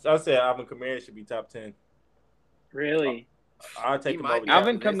 I said Alvin Kamara should be top 10. Really? I'll take He him might over. be.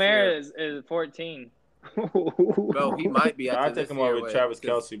 Alvin this Kamara is 14. Bro, he might be. I'll after take this him year, over wait, Travis 'cause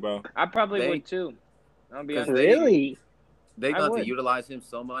Kelsey, bro. I probably They- would too. I'll be 'cause honest. Really? They I got to would. utilize him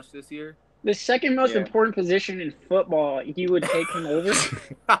so much this year. The second most Yeah. important position in football, you would take him over?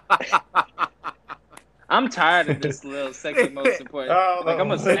 I'm tired of this little second most important. Oh, Like, I'm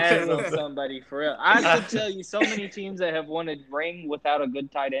no. a spaz on somebody for real. I could tell you so many teams that have won a ring without a good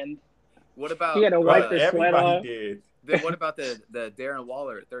tight end. What about He had to wipe Bro, his sweat everybody off. did. then what about the Darren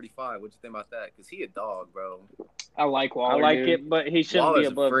Waller at 35? What you think about that? Because he a dog, bro. I like Waller. I like dude. it, but he shouldn't Waller's be a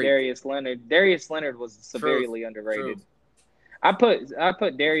above freak. Darius Leonard. Darius Leonard was severely underrated. True. I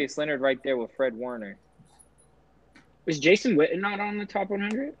put Darius Leonard right there with Fred Warner. Is Jason Witten not on the top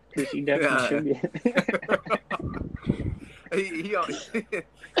 100? Because he definitely should be. he on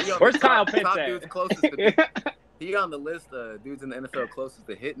Where's the Kyle top Pitts at? dudes closest to he on the list dudes in the NFL closest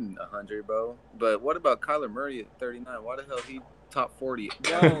to hitting 100, bro. But what about Kyler Murray at 39? Why the hell he top 40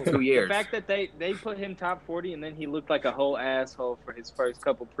 Bro, 2 years? The fact that they put him top 40 and then he looked like a whole asshole for his first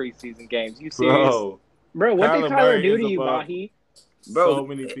couple preseason games. You serious? Bro, Bro, what did Kyler Kyler Murray do is to you, above- Bahi? Bro, so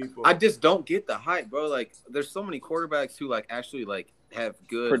many people. I just don't get the hype, bro. Like, there's so many quarterbacks who like actually like have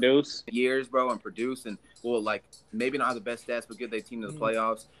good Produce. years, bro, and produce, and well, like maybe not have the best stats, but get their team to the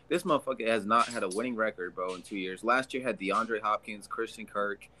playoffs. This motherfucker has not had a winning record, bro, in 2 years. Last year had DeAndre Hopkins, Christian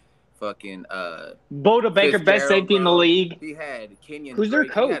Kirk, fucking Buda Baker, best Fitzgerald, safety in the bro. lead. He had Kenyon. Who's their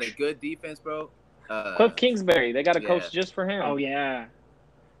Drake. He had a coach? good defense, bro. Cliff Kingsbury. They got a yeah. coach just for him. Oh, yeah.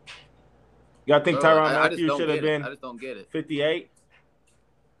 Y'all think bro, Tyrann I just Matthew don't should have get it. been I just don't get it. 58?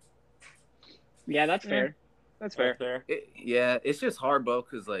 Yeah, that's fair. That's fair. There. Yeah, it's just hard, bro,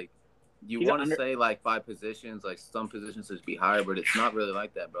 because like you He's want to under- say like 5 positions, like some positions should be higher, but it's not really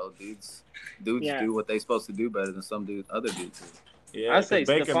like that, bro. Dudes Yeah. do what they supposed to do better than other dudes do. Yeah, I say 'cause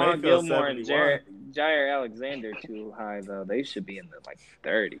Baker Stephon Mayfield's Gilmore and 71. Jair Alexander too high though. They should be in the like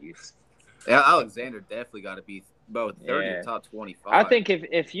 30s. Yeah, Alexander definitely got to be, bro, 30 Yeah. top 25. I think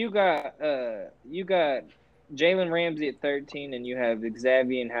if you got Jalen Ramsey at 13 and you have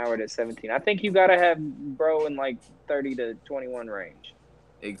Xavier and Howard at 17, I think you gotta have bro in like 30 to 21 range.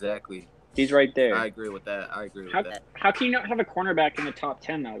 exactly. He's right there. I agree with that. How can you not have a cornerback in the top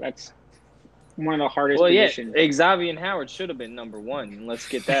 10, though? That's one of the hardest Well, yeah, positions. Xavier and Howard should have been number 1. Let's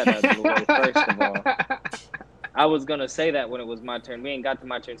get that out of the way first of all. I was gonna say that when it was my turn. We ain't got to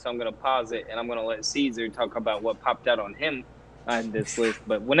my turn, so I'm gonna pause it and I'm gonna let Caesar talk about what popped out on him on this list.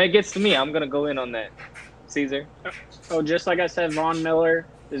 But when it gets to me, I'm gonna go in on that. Caesar. So just like I said, Von Miller,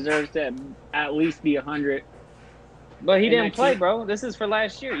 deserves to at least be 100. But he And didn't that play, team- bro. This is for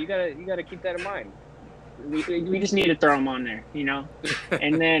last year. You gotta keep that in mind. We just need to throw him on there, you know.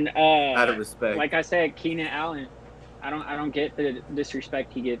 And then Out of respect. like I said, Keenan Allen. I don't get the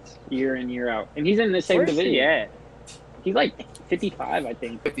disrespect he gets year in year out, and he's in the same Where's division. he at? He's like 55, I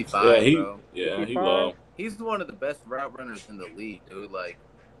think. 55, he bro. low. He's one of the best route runners in the league, dude. Like,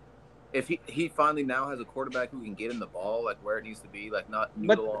 if he finally now has a quarterback who can get him the ball like where it needs to be, like not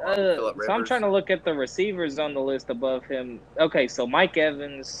But noodle on Phillip Rivers. so I'm trying to look at the receivers on the list above him. Okay, so Mike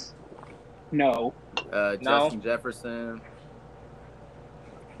Evans. No, Justin Jefferson.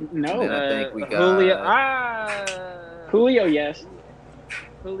 no. And then I think we got Julio, yes.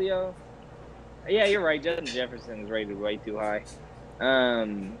 Julio. Yeah, you're right. Justin Jefferson is rated way too high.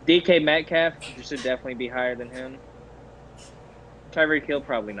 DK Metcalf should definitely be higher than him. Tyreek Hill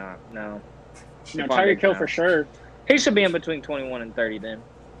probably not. No. No, Stephon Tyreek Diggs Hill now. for sure. He should be in between 21 and 30 then.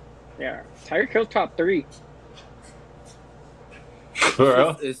 Yeah, Tyreek Hill's top 3. For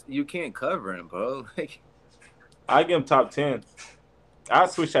real? You can't cover him, bro. Like, I give him top 10.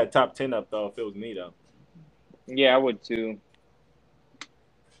 I'd switch that top 10 up though if it was me though. Yeah, I would too. you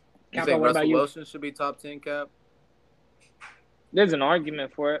Kappa, think what about Russell you? Wilson should be top 10, Cap? There's an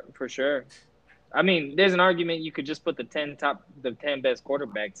argument for it, for sure. I mean, there's an argument you could just put the 10 best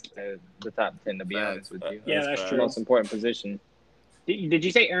quarterbacks at the top 10, to be Facts. honest with you. Yeah, that's The true. most important position. Did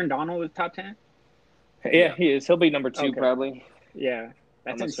you say Aaron Donald was top 10? Yeah, he is. He'll be number 2 Okay. probably. Yeah,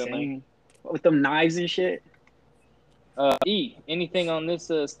 that's I'm insane. assuming. With them knives and shit. Anything on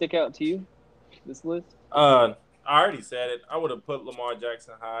this stick out to you? This list? I already said it. I would have put Lamar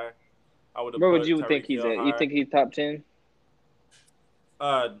Jackson high. I would have. Where put would you Tyreek think he's Hill at? high. You think he's top 10?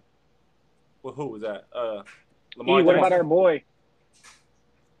 Well, who was that? Lamar E, what about Jackson. our boy?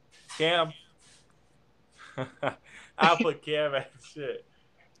 Cam? I'll put Cam at shit.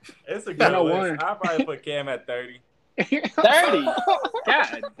 It's a good 101. list. I'll probably put Cam at 30. 30? God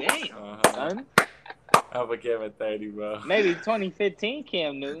damn, Uh-huh. son. I'll put Cam at 30, bro. Maybe 2015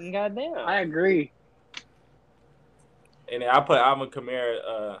 Cam Newton, goddamn. I agree. And then I put Alvin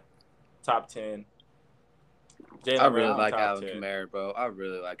Kamara top 10. Jalen I really Ramsey like top Alvin 10. Kamara, bro. I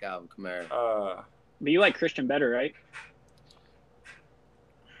really like Alvin Kamara. But you like Christian better, right?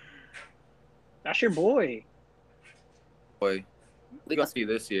 That's your boy. Boy, we're gonna see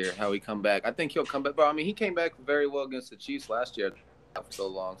this year how he come back. I think he'll come back, bro. I mean, he came back very well against the Chiefs last year for so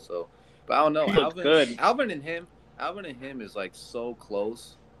long. So, but I don't know. He looked good. Alvin and him is like so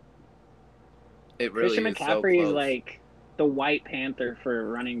close. It really Christian is so McCaffrey is close. like the White Panther for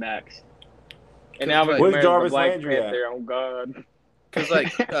running backs. And Alvin Where's Kamara's the Jarvis Black Landry at? Panther. Oh, God. Because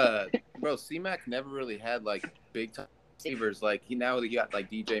like, bro, C-Mac never really had like big time receivers. Like he got like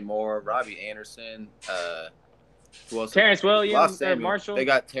DJ Moore, Robbie Anderson, who else? Terrence Williams, Lost Samuel. Marshall. They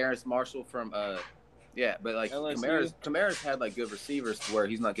got Terrence Marshall from yeah, but like LSU. Kamara's had like good receivers to where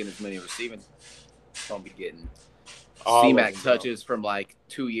he's not getting as many receiving. Gonna be getting All C-Mac of them, bro. touches from like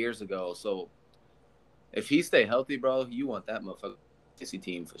 2 years ago. So if he stay healthy, bro, you want that motherfucker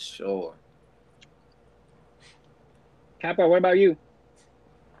team for sure. Kappa, what about you?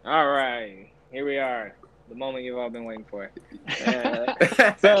 All right. Here we are. The moment you've all been waiting for.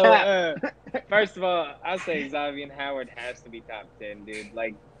 So, first of all, I'll say Xavier Howard has to be top 10, dude.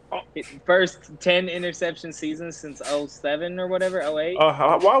 Like, first 10 interception seasons since 07 or whatever, 08.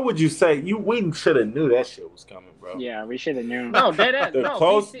 Why would you say we should have knew that shit was coming, bro? Yeah, we should have known. No, dead end. The No,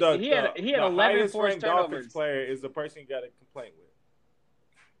 close, he the had 11 highest forced ranked Dolphins turnovers. player is the person you got to complain with.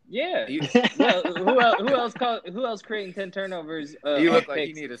 Yeah. You, Well, who else creating 10 turnovers? you look like you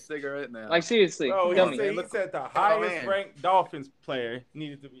picks? need a cigarette now. Like, seriously, Bro, tell he me. said the highest man. ranked Dolphins player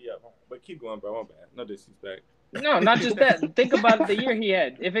needed to be up. But keep going, bro. My bad. No disrespect. No, not just that. Think about the year he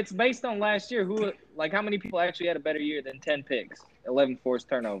had. If it's based on last year, how many people actually had a better year than 10 picks, 11 forced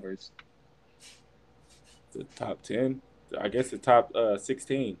turnovers? The top 10? I guess the top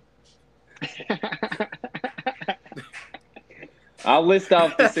 16. I'll list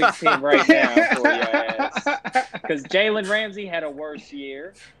off the 16 right now for your ass. Because Jalen Ramsey had a worse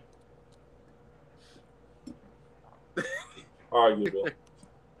year. Arguable.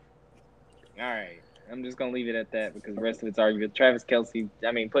 All right. I'm just going to leave it at that because the rest of it's arguable. Travis Kelce,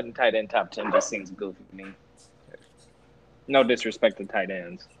 putting tight end top 10 just seems goofy to me. No disrespect to tight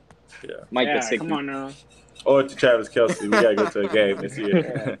ends. Yeah. Mike Yeah, Gesicki. come on now. Or to Travis Kelce. We got to go to a game this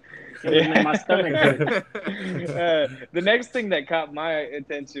year. It made my stomach hurt. The next thing that caught my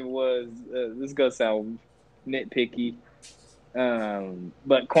attention was this is gonna sound nitpicky,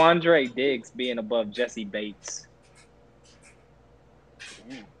 but Quandre Diggs being above Jesse Bates.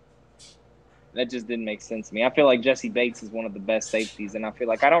 That just didn't make sense to me. I feel like Jesse Bates is one of the best safeties, and I feel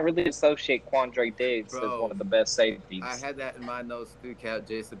like I don't really associate Quandre Diggs as one of the best safeties. I had that in my notes too, Cap.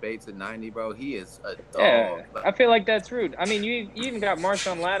 Jason Bates at 90, bro. He is a dog. Yeah, I feel like that's rude. I mean, you even got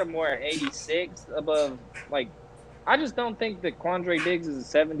Marshawn Lattimore at 86 above. Like, I just don't think that Quandre Diggs is a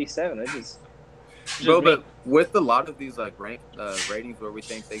 77. It just bro, but with a lot of these like ratings where we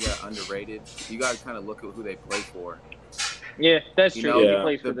think they got underrated, you got to kind of look at who they play for. Yeah, that's You true. know, He Yeah.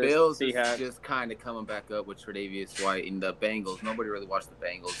 plays for the Bills is Seahawks. just kind of coming back up with Tre'Davious White and the Bengals. Nobody really watched the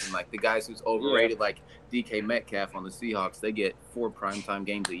Bengals, and like the guys who's overrated, like DK Metcalf on the Seahawks, they get 4 primetime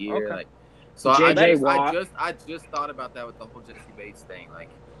games a year. Okay. Like, so J.J. I Watt. just thought about that with the whole Jesse Bates thing. Like,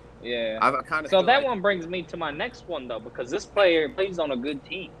 Yeah. I kind of So that one brings me to my next one though, because this player plays on a good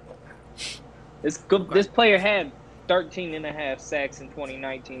team. This player had 13.5 sacks in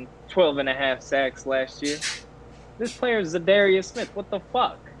 2019, 12.5 sacks last year. This player is Zadarius Smith. What the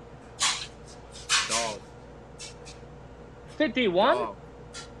fuck? dog. 51? Dog.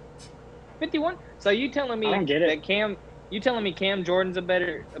 51? So you telling me I don't get it. that Cam? You telling me Cam Jordan's a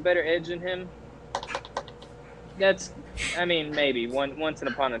better edge than him? That's, I mean, maybe once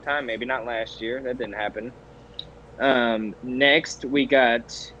upon a time, maybe not last year. That didn't happen. Next we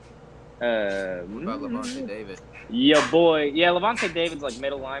got. What about Levante David? Your boy, yeah, Levante David's like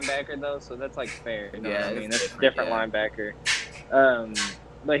middle linebacker though, so that's like fair. You know what I Yeah, mean, it's that's a different, different linebacker.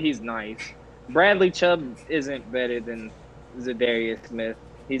 But he's nice. Bradley Chubb isn't better than Zadarius Smith.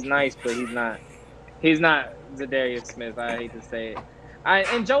 He's nice, but he's not. He's not Zadarius Smith. I hate to say it.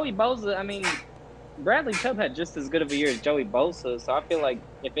 And Joey Bosa. I mean, Bradley Chubb had just as good of a year as Joey Bosa, so I feel like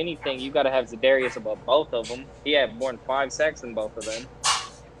if anything, you got to have Zadarius above both of them. He had more than 5 sacks in both of them.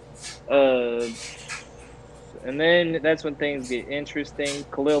 And then that's when things get interesting.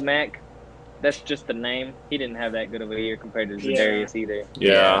 Khalil Mack, that's just the name. He didn't have that good of a year compared to Zadarius either.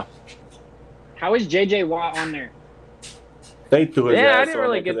 Yeah. How is J.J. Watt on there? They threw his Yeah, ass I didn't on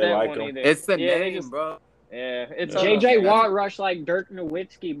really there 'cause get they that like one him. either. It's the Yeah, name, bro. Yeah, it's Yeah. J.J. that's- Watt rushed like Dirk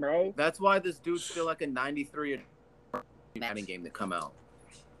Nowitzki, bro. That's why this dude's still like a 93 Madden game to come out.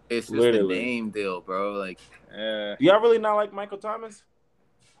 It's just Literally. the name deal, bro. Like, Y'all really not like Michael Thomas?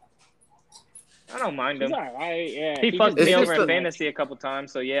 I don't mind He's him. all right, yeah. He fucked It's me just over the- in fantasy a couple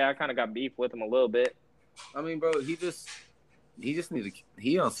times, so yeah, I kind of got beef with him a little bit. I mean, bro, he just needs to.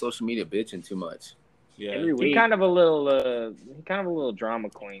 He on social media bitching too much. Yeah. Every He week. kind of a little drama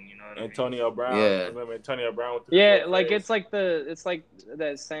queen, you know what I mean? Antonio Brown. Yeah. Remember Antonio Brown with the Yeah, short like face? it's like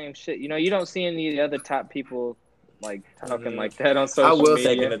that same shit. You know, you don't see any other top people like talking Mhm. like that on I social will media.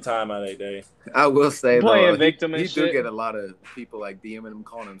 taking the time out of their day. I will say Playing though, victim and he do shit. get a lot of people like DMing him,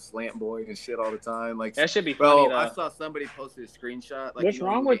 calling him slant boy and shit all the time. Like, That should be bro, funny though. I saw somebody posted a screenshot. Like, What's you know,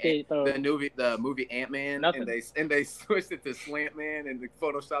 wrong the with movie it, though? The movie Ant-Man, Nothing. and they switched it to Slant Man and they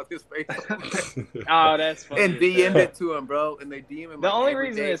photoshopped his face Oh, that's funny. and DM'd it to him, bro. And they DM him. The like, only every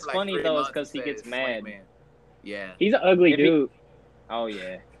reason day it's for, like, funny, 3 though, is months 'cause he and gets said, "Slant mad." Man." Yeah. He's an ugly If he- dude. Oh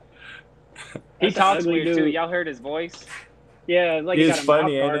yeah. He That's an talks ugly weird too. dude. Y'all heard his voice? Yeah, it's like He's he got a funny,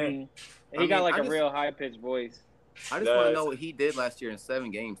 mouth ain't guard it? and- He I got mean, like I a just- real high pitched voice. I just want to Does. know what he did last year in 7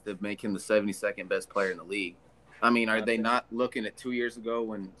 games to make him the 72nd best player in the league. I mean, are they not looking at 2 years ago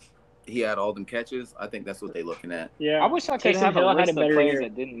when he had all them catches? I think that's what they're looking at. Yeah. I wish I could Taysom have a Hill had list a of better players year.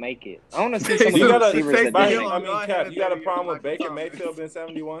 that didn't make it. I want to see some of You the gotta- receivers that But, didn't I make it. mean, Cap, you got a problem with Baker Mayfield being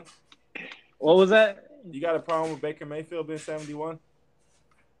 71? What was that? You got a problem with Baker Mayfield being 71?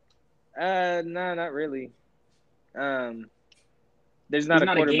 No, not really. There's He's not a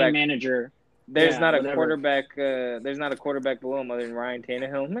not a game quarterback. manager. There's Yeah, not a whatever. quarterback. There's not a quarterback below him other than Ryan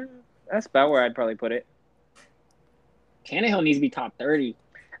Tannehill. Nah, that's about where I'd probably put it. Tannehill needs to be top 30.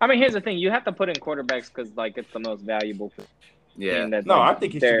 I mean, here's the thing: you have to put in quarterbacks because like it's the most valuable Yeah. team. That, No, like, I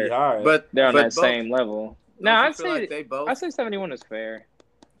think he should they're- be high. But They're on but that both- same level. No, don't you I'd feel say like I'd say 71 is fair.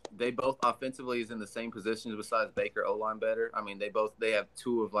 they both offensively is in the same positions besides Baker O-line better. I mean, they have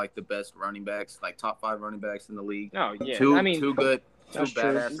 2 of like the best running backs, like top 5 running backs in the league. No, yeah. Two I mean, two that's true.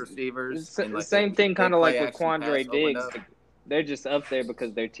 badass receivers. It's and, the like, same they- thing, kind they of like play with action Quandre pass, open Diggs. up. They're just up there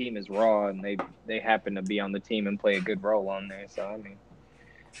because their team is raw and they happen to be on the team and play a good role on there. So I mean,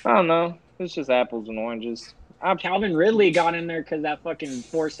 I don't know. It's just apples and oranges. Calvin Ridley got in there because that fucking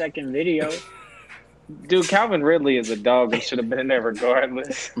 4-second video. Dude, Calvin Ridley is a dog and should have been in there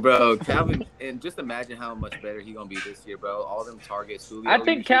regardless. Bro, Calvin, and just imagine how much better he gonna be this year, bro. All them targets. Julio I think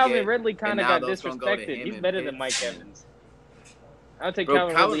usually Calvin get. Ridley kind and of now got those gonna go to disrespected. him He's and better than Mike Pitts. Evans. I'll take Bro,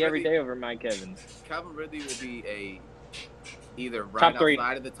 Calvin Calvin Ridley every Ridley- day over Mike Evans. Calvin Ridley will be either right Top 3.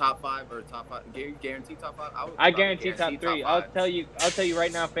 outside of the top 5 or top 5. Guaranteed top 5. I probably guarantee top 3. I'll 5. tell you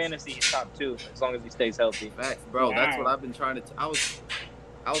right now, fantasy is top 2 as long as he stays healthy. Facts, bro. That's Wow. what I've been trying to. I was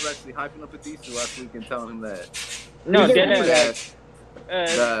I was actually hyping up Adisu last week and telling him that. No, Who's dead their ass.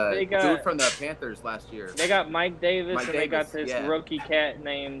 The They dude got from the Panthers last year. they got Mike Davis Mike and they got Davis, this yeah. rookie cat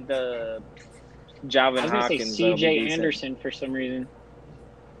named Javon I was gonna say Hawkins. that'll be C.J. decent. Anderson for some reason.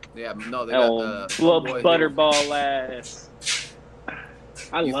 Yeah, no, they Oh, got little homeboy who- butterball ass.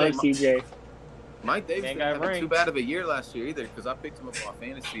 I You love say C.J. Mike Davis Man didn't got have too rings. bad of a year last year either because I picked him up on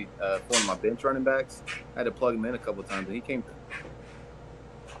fantasy for one of my bench running backs. I had to plug him in a couple times and he came through.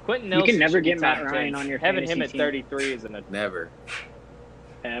 Quentin You Nelson can never should be get Matt top Ryan 10. on your Having fantasy him at team. 33 isn't a Never.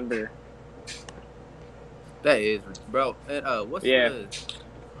 Ever. That is, bro. And what's Yeah. the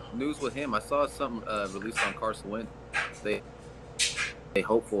news with him? I saw something released on Carson Wentz. They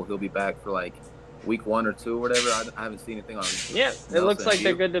hopeful he'll be back for like week 1 or 2 or whatever. I haven't seen anything on. Yeah, it Nelson. looks like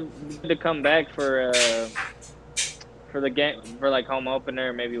they're You? good to come back for the game for like home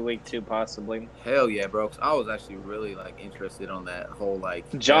opener, maybe week 2 possibly. Hell yeah, bro. 'Cause I was actually really like interested on that whole like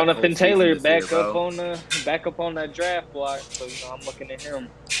that Jonathan whole season Taylor this year, back up on that draft block, so I'm looking at him.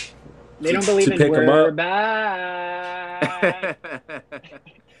 They don't believe to in pick 'em we're up. back.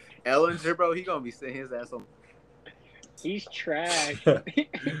 Ellinger, bro, he gonna be sitting his ass on. He's trash.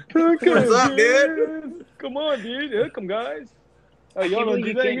 What's up, dude? Come on, dude. Here come guys. Oh, I y'all can't don't believe do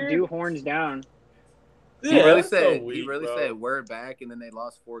you that can't here? do horns down. He really that's so said weak, he really bro. said we're back, and then they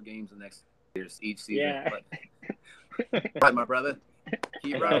lost 4 games the next years each season. Yeah. Right, my brother.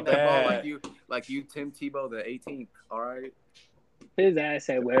 Keep riding that ball bad. like you, Tim Tebow, the 18th. All right. His ass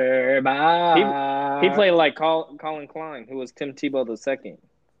said we're back. He played like Colin Klein, who was Tim Tebow the second.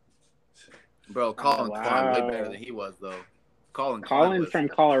 Bro, Colin wow. Klein way better than he was though. Colin Colin was, from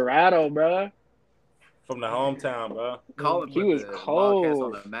Colorado, bro. From the hometown, bro. Colin he put was the Wildcats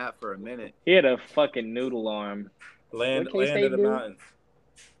cold. on the map for a minute. He had a fucking noodle arm. Land What K-State of the do? mountains.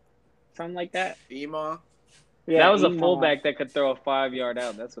 Something like that. Ema. Yeah, that was a Emo. fullback that could throw a 5-yard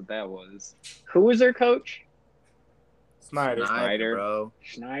out. That's what that was. Who was their coach? Snyder. Snyder. Bro.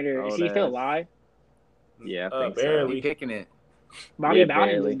 Schneider. Is Oh, he still that- alive? Yeah, I think barely. He kicking it. Bobby Yeah, Bowden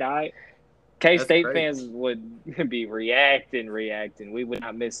barely. just died. K-State great. fans would be reacting. We would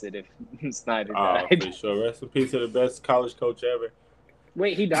not miss it if Snyder Oh, died. for sure. Rest in peace to the best college coach ever.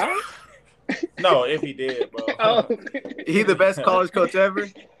 Wait, he died? No, if he did, bro. Oh. He the best college coach ever.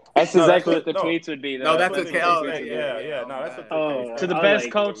 That's No, exactly that's what the what- no. tweets would be. Though. No, that's what okay. the Oh, tweets yeah, would be. yeah. No, that's what the Oh. case. To the I best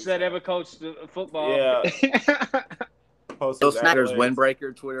like- coach that ever coached football. Yeah. Bill Posted Snyder's accolades.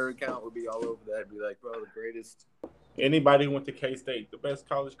 windbreaker Twitter account would be all over that. Be like, bro, the greatest. Anybody who went to K-State, the best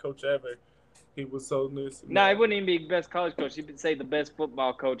college coach ever. He was so nice. No, it wouldn't even be best college coach. He'd say the best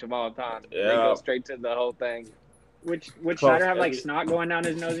football coach of all time. They Yeah. go straight to the whole thing. Would Close. Schneider have like snot going down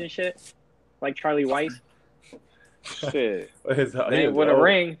his nose and shit? Like Charlie Weiss? Shit. His, They with a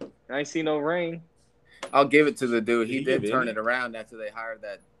ring. I ain't see no ring. I'll give it to the dude. He He did did, turn didn't it around after they hired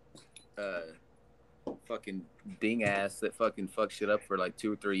that fucking ding ass that fucking fucked shit up for like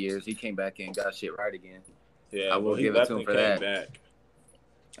 2 or 3 years. He came back in and got shit right again. Yeah, I will well, he give it to him definitely for came that. Back.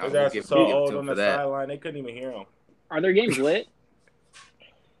 I His will ass give was so it old to him on for the that. sideline, they couldn't even hear him. Are their games lit?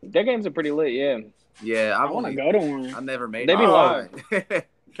 Their games are pretty lit, yeah. Yeah, I want to go to one. I never made They it. be inside.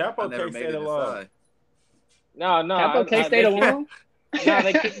 Capo I never made K-State it alone. inside. No. Capo K-State alone? No,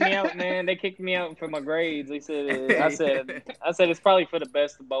 they kicked me out, man. They kicked me out for my grades. They said, I said it's probably for the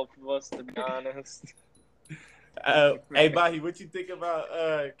best of both of us, to be honest. Hey, Bahi, what you think about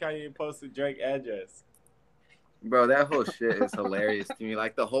Kanye posted Drake address? Bro, that whole shit is hilarious to me.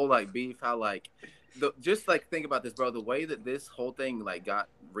 Like the whole like beef, how like just like think about this, bro. The way that this whole thing like got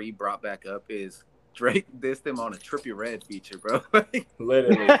brought back up is Drake dissed him on a Trippie Redd feature, bro.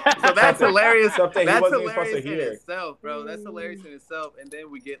 Literally. So that's hilarious. Something he That's wasn't even supposed hilarious to in hear. itself, bro. That's hilarious in itself. And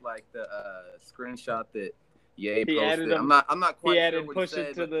then we get like the screenshot that Ye He added posted. him- I'm not quite he sure added what Push he It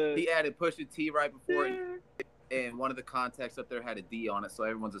said, to but the- he added Pusha T right before it, and one of the contacts up there had a D on it, so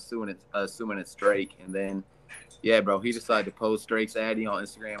everyone's assuming it's Drake. And then, yeah, bro, he decided to post Drake's Addy on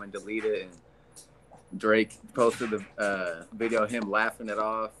Instagram and delete it. And Drake posted the video of him laughing it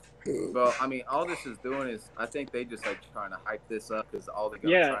off. Bro, I mean, all this is doing is, I think they just like trying to hype this up because all they're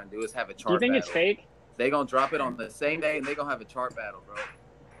gonna Yeah. try and do is have a chart Do you think battle. it's fake? They gonna drop it on the same day and they gonna have a chart battle, bro.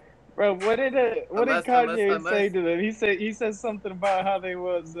 Bro, what did Unless- Kanye unless- say to them? He said something about how they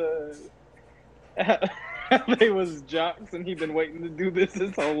was how they was jocks and he been waiting to do this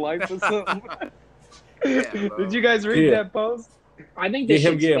his whole life or something. Yeah, bro. Did you guys read Yeah. that post? I think Get this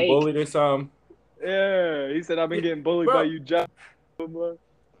him shit's getting fake. bullied or something. Yeah, he said I've been getting bullied Bro. by you jocks.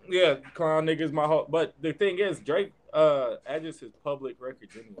 Yeah, clown niggas my whole. But the thing is, Drake address his public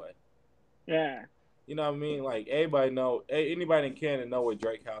records anyway. Yeah. You know what I mean? Like everybody know, anybody in Canada know where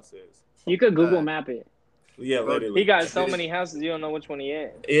Drake house is. You could Google Uh, map it. Yeah, Bro, literally. He got so many houses, you don't know which one he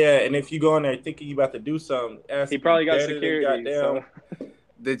at. Yeah, and if you go in there thinking you about to do something, He probably got better than security. goddamn. So.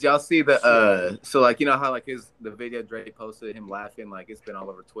 Did y'all see the so like you know how like the video Drake posted him laughing, like it's been all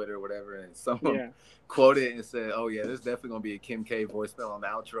over Twitter or whatever, and someone Yeah. quoted and said, "Oh yeah, there's definitely gonna be a Kim K voicemail on the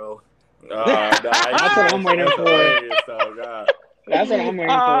outro." That's what I'm waiting for. God. That's what I'm waiting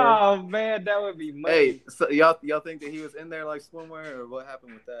for. Oh man, that would be money. Hey, so y'all think that he was in there like swimwear, or what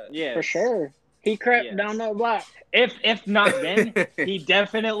happened with that? Yeah, For sure. He crept Yes. down that block. If not then, he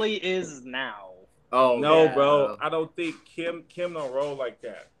definitely is now. Oh No, yeah. bro. I don't think Kim don't roll like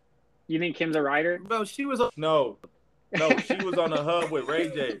that. You think Kim's a writer? Bro, she was. No, she was on the hub with Ray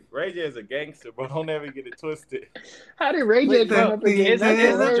J. Ray J is a gangster, bro. Don't ever get it twisted. How did Ray J Wait, come bro, up again? it's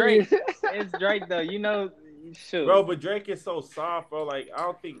That's Drake. hilarious. It's Drake though. You know, shoot. Bro, but Drake is so soft, bro. Like, I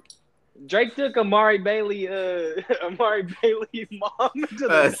don't think. Drake took Amari Bailey's mom to the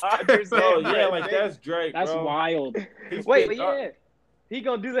That's- Dodgers. Bro, and yeah, like that's Drake, That's bro. wild. He's Wait, been- but yeah. He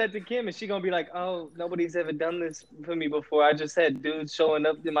gonna do that to Kim, and she gonna be like, "Oh, nobody's ever done this for me before. I just had dudes showing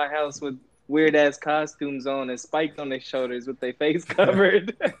up to my house with weird ass costumes on and spikes on their shoulders with their face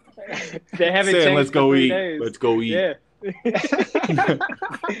covered. They haven't saying, changed let's for go 3 eat. days. Let's go eat. Yeah.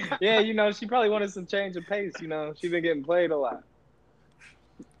 Yeah, you know, she probably wanted some change of pace. You know, she's been getting played a lot.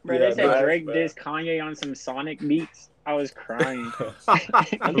 Bro, Yeah, they said no, Drake that's dissed Kanye on some Sonic beats. I was crying.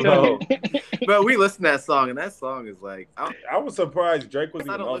 I'm Bro. telling you. Bro, we listened to that song, and that song is like I was surprised Drake was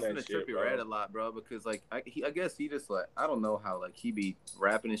I even don't on listen that to shit, Trippie bro. Redd a lot, bro, because like I guess he just like I don't know how like he be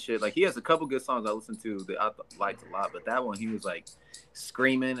rapping and shit. Like he has a couple good songs I listen to that I liked a lot, but that one he was like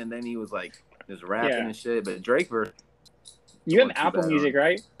screaming and then he was like just rapping Yeah. and shit. But Drake verse, You have Wasn't too Apple bad, Music,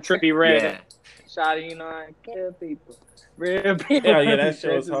 right? Trippy Red. yeah, Shawty, you know, I kill people. Real people. Yeah, that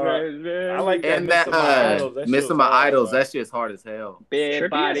shit was hard. I like that. and that Missing My Idols, that shit Missing was My hard, Idols, bro. that shit's hard as hell. Big Trippy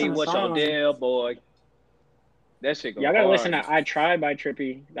body, has some what's songs. your deal, boy? That shit go Y'all gotta hard. listen to I Try by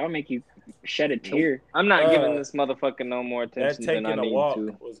Trippy. That'll make you shed a tear. I'm not Uh, giving this motherfucker no more That attention than Taking I a need Walk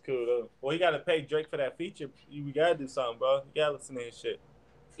to. was cool though. Well, you gotta pay Drake for that feature. We gotta do something, bro. You gotta listen to his shit.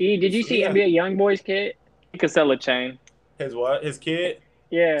 E, did you see Yeah. NBA YoungBoy's kid? He could sell a chain. His what? His kid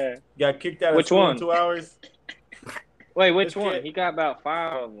Yeah. got kicked out of Which school one? in 2 hours. Wait, which His one? kid- He got about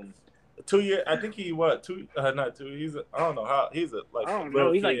 5 of them. 2 years. I think he what? Not 2. I don't know how. He's a like. I don't little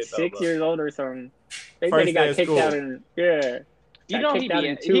know. He's like kid, though, 6 bro. years old or something. They First said he day got of kicked school. out in, yeah. You Got know kicked out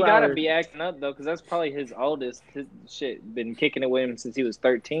in he 2 gotta hours. be acting up though, because that's probably his oldest. His shit been kicking it with him since he was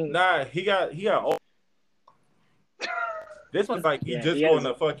 13. Nah, he got old. This one's like he Yeah, just he going has-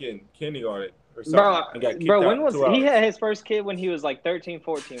 to fucking kindergarten or something. Bro, and got kicked bro, out when in was 2 hours. he had his first kid when he was like 13,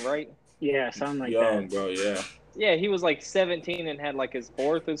 14, right? Yeah, something like young, that. bro? Yeah, Yeah, he was like 17 and had like his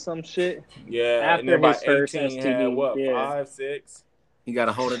 4th or some shit. yeah. After and then by his first 18, had STD, what? yeah. 5, 6. You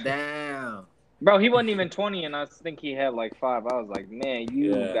gotta hold it down. Bro, he wasn't even 20 and I think he had like 5. I was like, man,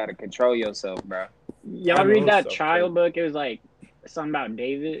 you Yeah. gotta control yourself, bro. Y'all I know read that so, child too. book? It was like something about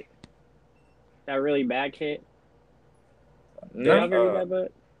David. That really bad kid. No, Y'all ever read that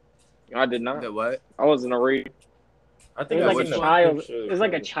book? I did not. The what? I wasn't a read. I It think was I like a seen the child. picture. It was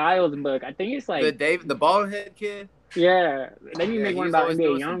like a child's book. I think it's The like the bald head kid. yeah. Then you Yeah, make he one was about always NBA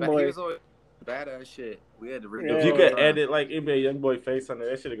doing some He YoungBoy. was always badass shit. We had to read. Yeah. If you could edit like NBA YoungBoy face on there,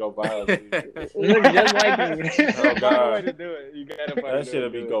 that should go viral. dude. It looks just like him. Oh, God. Way to do it. You gotta find That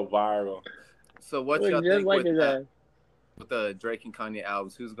should be go viral. So what Looks y'all just think like with, his ass. with the Drake and Kanye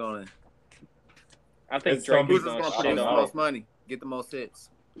albums? Who's gonna I think It's Drake gonna is who's gonna gonna shit produce the know. on most money, get the most hits?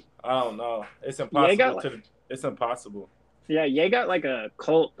 I don't know. It's Yeah, impossible. he got It's impossible. Yeah, Ye got like a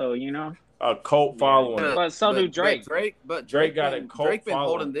cult though, you know. A cult following. But so do Drake. Drake got a Drake cult been following.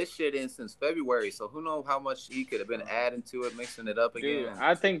 holding this shit in since February, so who knows how much he could have been adding to it, mixing it up Dude, again.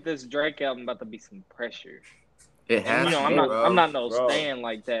 I think this Drake album about to be some pressure. It And, has you know, to I'm be, not bro. I'm not no Bro. stan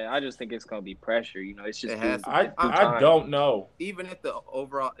like that. I just think it's gonna be pressure. You know, it's just It has to due- be. due I time. don't know. Even if the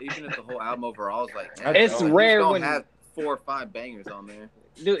whole album overall is like, It's he's rare gonna when- have 4 or 5 bangers on there.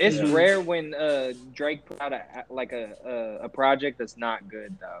 Dude, it's Yeah. rare when Drake put out a project that's not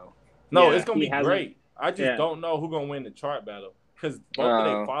good though. No, Yeah, it's gonna he be hasn't- great. I just Yeah. don't know who's gonna win the chart battle because both of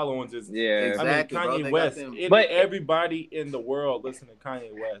their Oh. followings is. Yeah. Exactly, I bro. mean, They Kanye got West. them- But- Everybody in the world listen to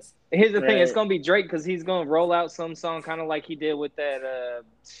Kanye West. Here's the thing, it's Right. gonna be Drake because he's gonna roll out some song kind of like he did with that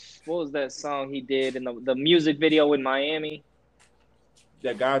what was that song he did in the music video in Miami?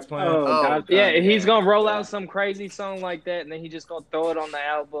 That God's plan. Oh, Oh, God. Yeah, yeah. he's gonna roll Yeah. out some crazy song like that, and then he just gonna throw it on the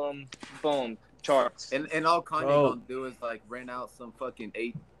album. Boom, charts. And all Kanye Bro. gonna do is like rent out some fucking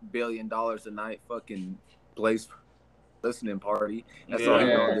 $8 billion a night fucking place listening party. That's all he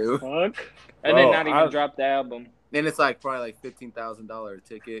Yeah. gonna do. Fuck. And then Bro, not even drop the album. And it's like probably like $15,000 a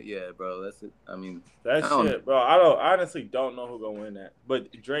ticket. Yeah, bro. That's it. I mean, That I don't shit, bro. I honestly don't know who gonna win that, but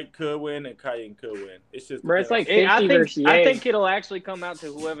Drake could win and Kanye could win. It's just Bro, it's like I 50 think versus I Ye. think it'll actually come out to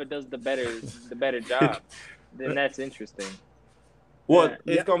whoever does the better job. Then that's interesting. well,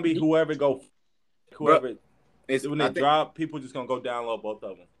 Yeah. it's gonna be whoever it's when I they think drop, people just gonna go download both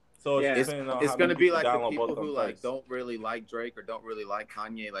of them. So Yeah. it's depending on it's how gonna many be people like the download people both of who them like first. don't really like Drake or don't really like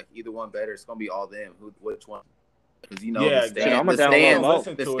Kanye. Like either one better. It's gonna be all them. Which one? Because you know Yeah, the exactly. I'ma stand, the download stands, both.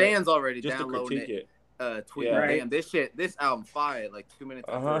 Listen the to stands already just to downloading critique it. it. Tweeting, Yeah. Right. damn, this album fire. Like 2 minutes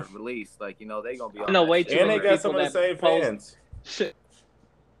after release, like you know they gonna be. On No, that way shit. too And they many got some people of the that same post- fans. Shit.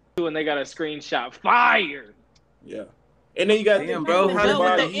 And they got a screenshot. Fire. Yeah. And then you got Damn, bro, What how the did hell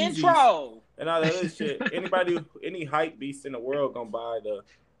with that- the intro? and all that other shit. Any hype beast in the world gonna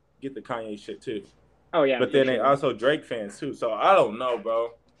get the Kanye shit too. Oh yeah. But for then they sure. also Drake fans too. So I don't know,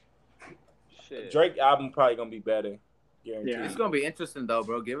 bro. Shit. Drake album probably gonna be better. Guaranteed. Yeah. It's gonna be interesting though,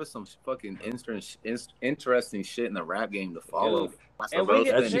 bro. Give us some fucking interesting shit in the rap game to follow. Dude. That's And what we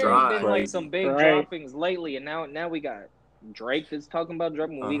bro's That's get been there dry. been dry. like Crazy. some big Right. droppings lately, and now we got Drake that's talking about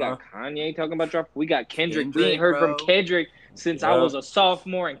dropping. We got Kanye talking about dropping. We got Kendrick. We Kendrick, ain't heard bro. from Kendrick since I Yeah. was a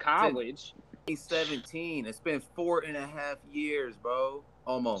sophomore in college. 2017. It's been 4.5 years, bro.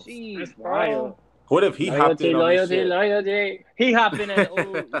 Almost. Jeez, That's bro. wild. What if he hopped in on this shit? Loyalty. He hopping in.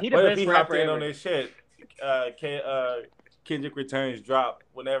 He the What if best he rapper hopped in ever. on this shit? Kendrick Returns drop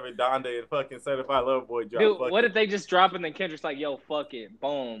whenever Donda and fucking Certified Lover Boy drop. Dude, Fuck what it. if they just drop and then Kendrick's like, "Yo, fuck it,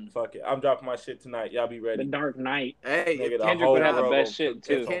 boom." Fuck it. I'm dropping my shit tonight. Y'all be The ready. Dark Knight. Hey, Nigga, if the Kendrick whole would have the world best gonna shit, catch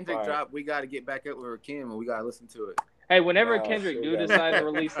too. if on Kendrick fire. drop, we got to get back up with Kim and we got to listen to it. Hey, whenever Nah, Kendrick shit, do yeah. decide to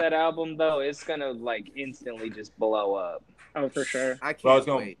release that album, though, it's gonna like instantly just blow up. Oh, for sure. I can't Bro, it's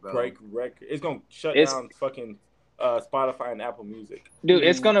gonna wait, bro. break record. It's gonna shut It's- down fucking Spotify and Apple Music. Dude,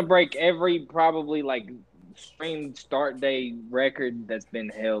 it's gonna break every probably like stream start day record that's been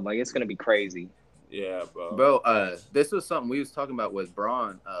held. Like it's gonna be crazy. Yeah, bro. Bro, this was something we was talking about with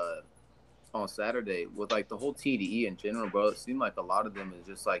Braun on Saturday with like the whole TDE in general, bro. It seemed like a lot of them is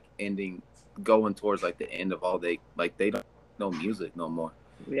just like going towards like the end of all they don't know music no more.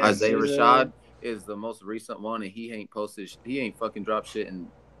 Yeah, Isaiah he's, Rashad is the most recent one, and he ain't fucking dropped shit in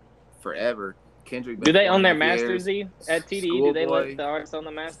forever. Kendrick. Do they own their 20 years. masters? Z at TDE? Do they Schoolboy. let the artists own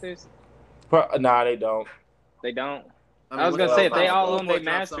the masters? Nah, they don't. They don't. mean, I was gonna what say else? if they all own Schoolboy their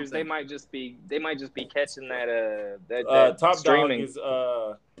dropped masters, they something. might just be catching that Top streaming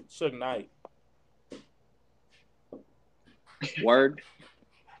Dog is Suge Knight. word.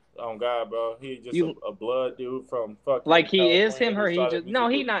 Oh God, bro, he just You- a blood dude from fucking. Like he is California him, or who he started just music no,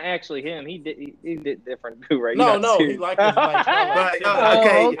 he with- not actually him. He did different too, right? No, He not no, he serious. like his like. But, Oh,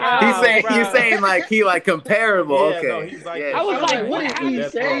 okay, okay. he's saying bro. he's saying like he like comparable. Yeah, okay, no, he's like- yeah. I was I'm like, like, what what is is he he saying?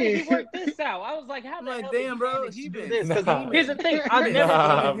 saying? He worked this out. I was like, how I'm the like, hell damn, did bro, manage he to do been- this? Nah, Because here's the thing, I've never,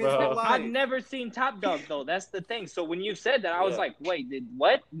 Nah, his bro. whole life. I've never seen Top Dog though. That's the thing. So when you said that, I was Yeah. like, wait, did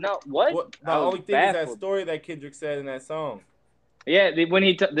what? No, what? What, the I was only thing is that baffled. story that Kendrick said in that song. Yeah, when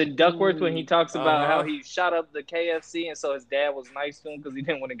the Duckworth when he talks about how Uh-huh. he shot up the KFC and so his dad was nice to him because he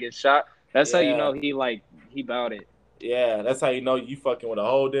didn't want to get shot. That's how you Yeah. know he bought it. Yeah, that's how you know you fucking with a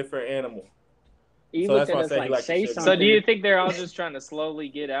whole different animal. He So looked that's at why I us say he like, likes say the shit. something. So do you think they're all just trying to slowly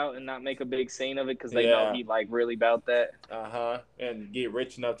get out and not make a big scene of it because they know Yeah. he like really about that? And get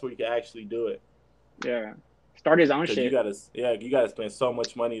rich enough to where he can actually do it. Yeah. Start his own 'Cause shit. you gotta spend so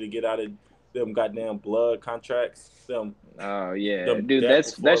much money to get out of them goddamn blood contracts. Oh yeah, Them dude,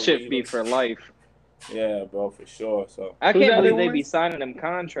 death that before should be leaving. for life. Yeah, bro, for sure. So, I Who's can't the other believe they one? be signing them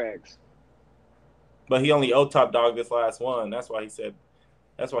contracts. but he only owed Top Dog this last one. That's why he said.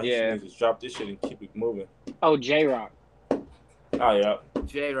 That's why he Yeah. should just drop this shit and keep it moving. Oh, J-Rock. Oh yeah.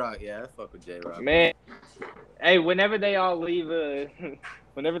 J Rock, yeah, I fuck with J Rock. Man, hey, whenever they all leave,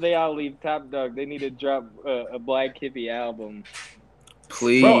 Top Dog, they need to drop a Black Hippie album.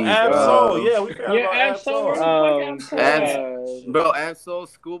 Please, Bro, Ab bro. Soul. Yeah, we forgot Yeah, about Ab Ab Soul. Soul. Bro, Absol,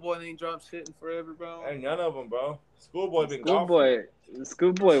 Schoolboy ain't dropped shit in forever, bro. Ain't none of them, bro. Schoolboy been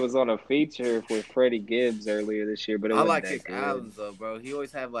Schoolboy was on a feature with Freddie Gibbs earlier this year, but it I wasn't like that his good. albums though, bro. He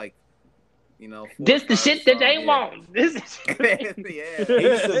always have like, you know, 4 This the or 5 shit that they songs, want. This is yeah.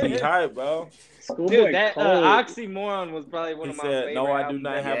 He should be hype, bro. Schoolboy dude. That cold. Oxymoron was probably one He of my said, favorite. "No, I do albums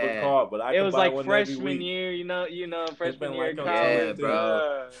not ever." have Yeah. a car, but I It can was buy like one every freshman week." year, you know, freshman been year like of on college, tour,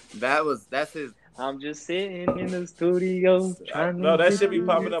 bro. That's his. I'm just sitting in the studio trying No, to that get should be you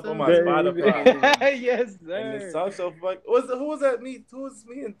popping up on my baby. Spotify. Yes, And the sir. song so fuck. Who was that? Me? Who was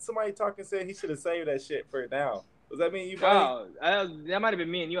me and somebody talking said he should have saved that shit for now. Does that mean you, buddy? Oh, that might have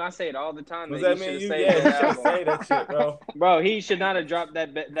been me and you. I say it all the time. Does that mean you? Yeah, you should say that shit, bro. Bro, he should not have dropped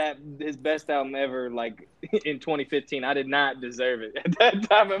that his best album ever like in 2015. I did not deserve it at that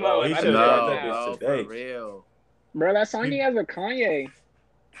time in my life. He I should did have not. dropped that bitch today. For real. Bro, that song he has with Kanye.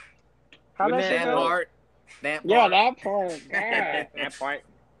 How With that shit That go? part. That part. Yeah, that part. Yeah. That part.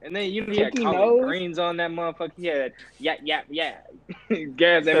 And then you had Cookie collard nose. greens on that motherfucker. He had yeah. Gas Feeling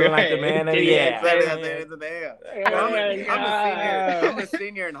everywhere. like the man of the Yeah, yeah. I'm a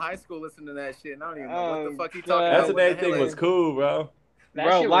senior in high school listening to that shit, and I don't even know what the fuck he talking God. about. That's What another the thing hell was is- cool, bro. That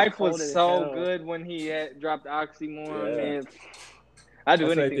Bro, shit life cold was as so hell. good when he had dropped Oxymoron, Yeah. man. I'd do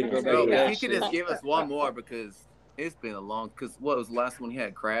That's anything to go anything back Bro, to Yeah. if that he could shit. just give us one more because it's been a long. Because what was the last one he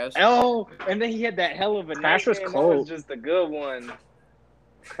had? Crash. Oh, and then he had that hell of a Crash night, was man. That cold. was just a good one.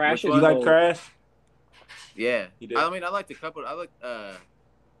 Crash Which is one? You like cold. Crash? Yeah, He did. I mean, I liked a couple. I like the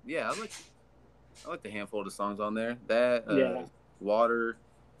handful of the songs on there. That Yeah. Water.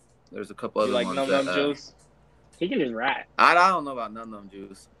 There's a couple You other like ones. Num that, Num Juice? He can just rap. I don't know about Num Num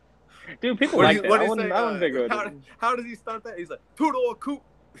Juice. Dude, people What like do that. you- what I do you wouldn't, say, I wouldn't think of how, it. how does he start that? He's like two-door coupe.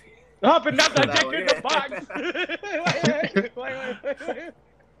 Hopping out that That dick one, in the box.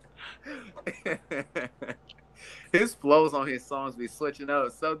 Wait. His flows on his songs be switching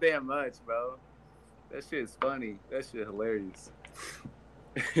up so damn much, bro. That shit is funny. That shit hilarious.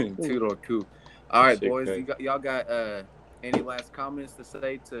 Two-door coupe. All right, Shit boys. crazy. Y'all got any last comments to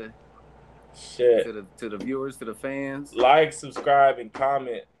say to Shit. the viewers, to the fans? Like, subscribe, and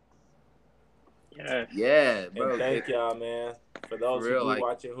comment. Yeah. Yeah, bro. And thank y'all, man. For those For real, who do like-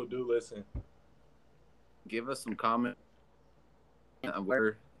 watching, who do listen. Give us some comment.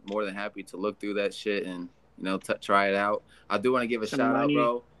 We're more than happy to look through that shit and try it out. I do want to give a Some shout money.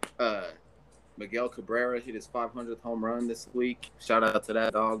 out, bro. Miguel Cabrera hit his 500th home run this week. Shout out to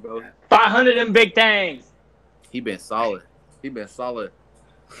that dog, bro. 500 and big things. He been solid.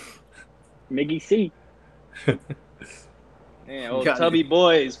 Miggy C. Man, old Got Tubby it.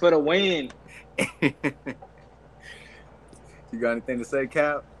 boys for the win. You got anything to say,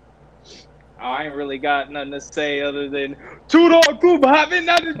 Cap? Oh, I ain't really got nothing to say other than two-door coupe hopping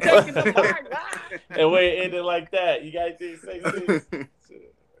out the taking the box. And we ended like that. You guys did say this.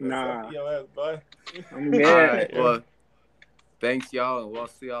 Nah. Yo, ass, boy. I'm All good. right. Well, thanks, y'all, and we'll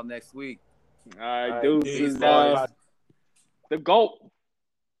see y'all next week. All right, All right, dude. peace, This is boys. the GOAT.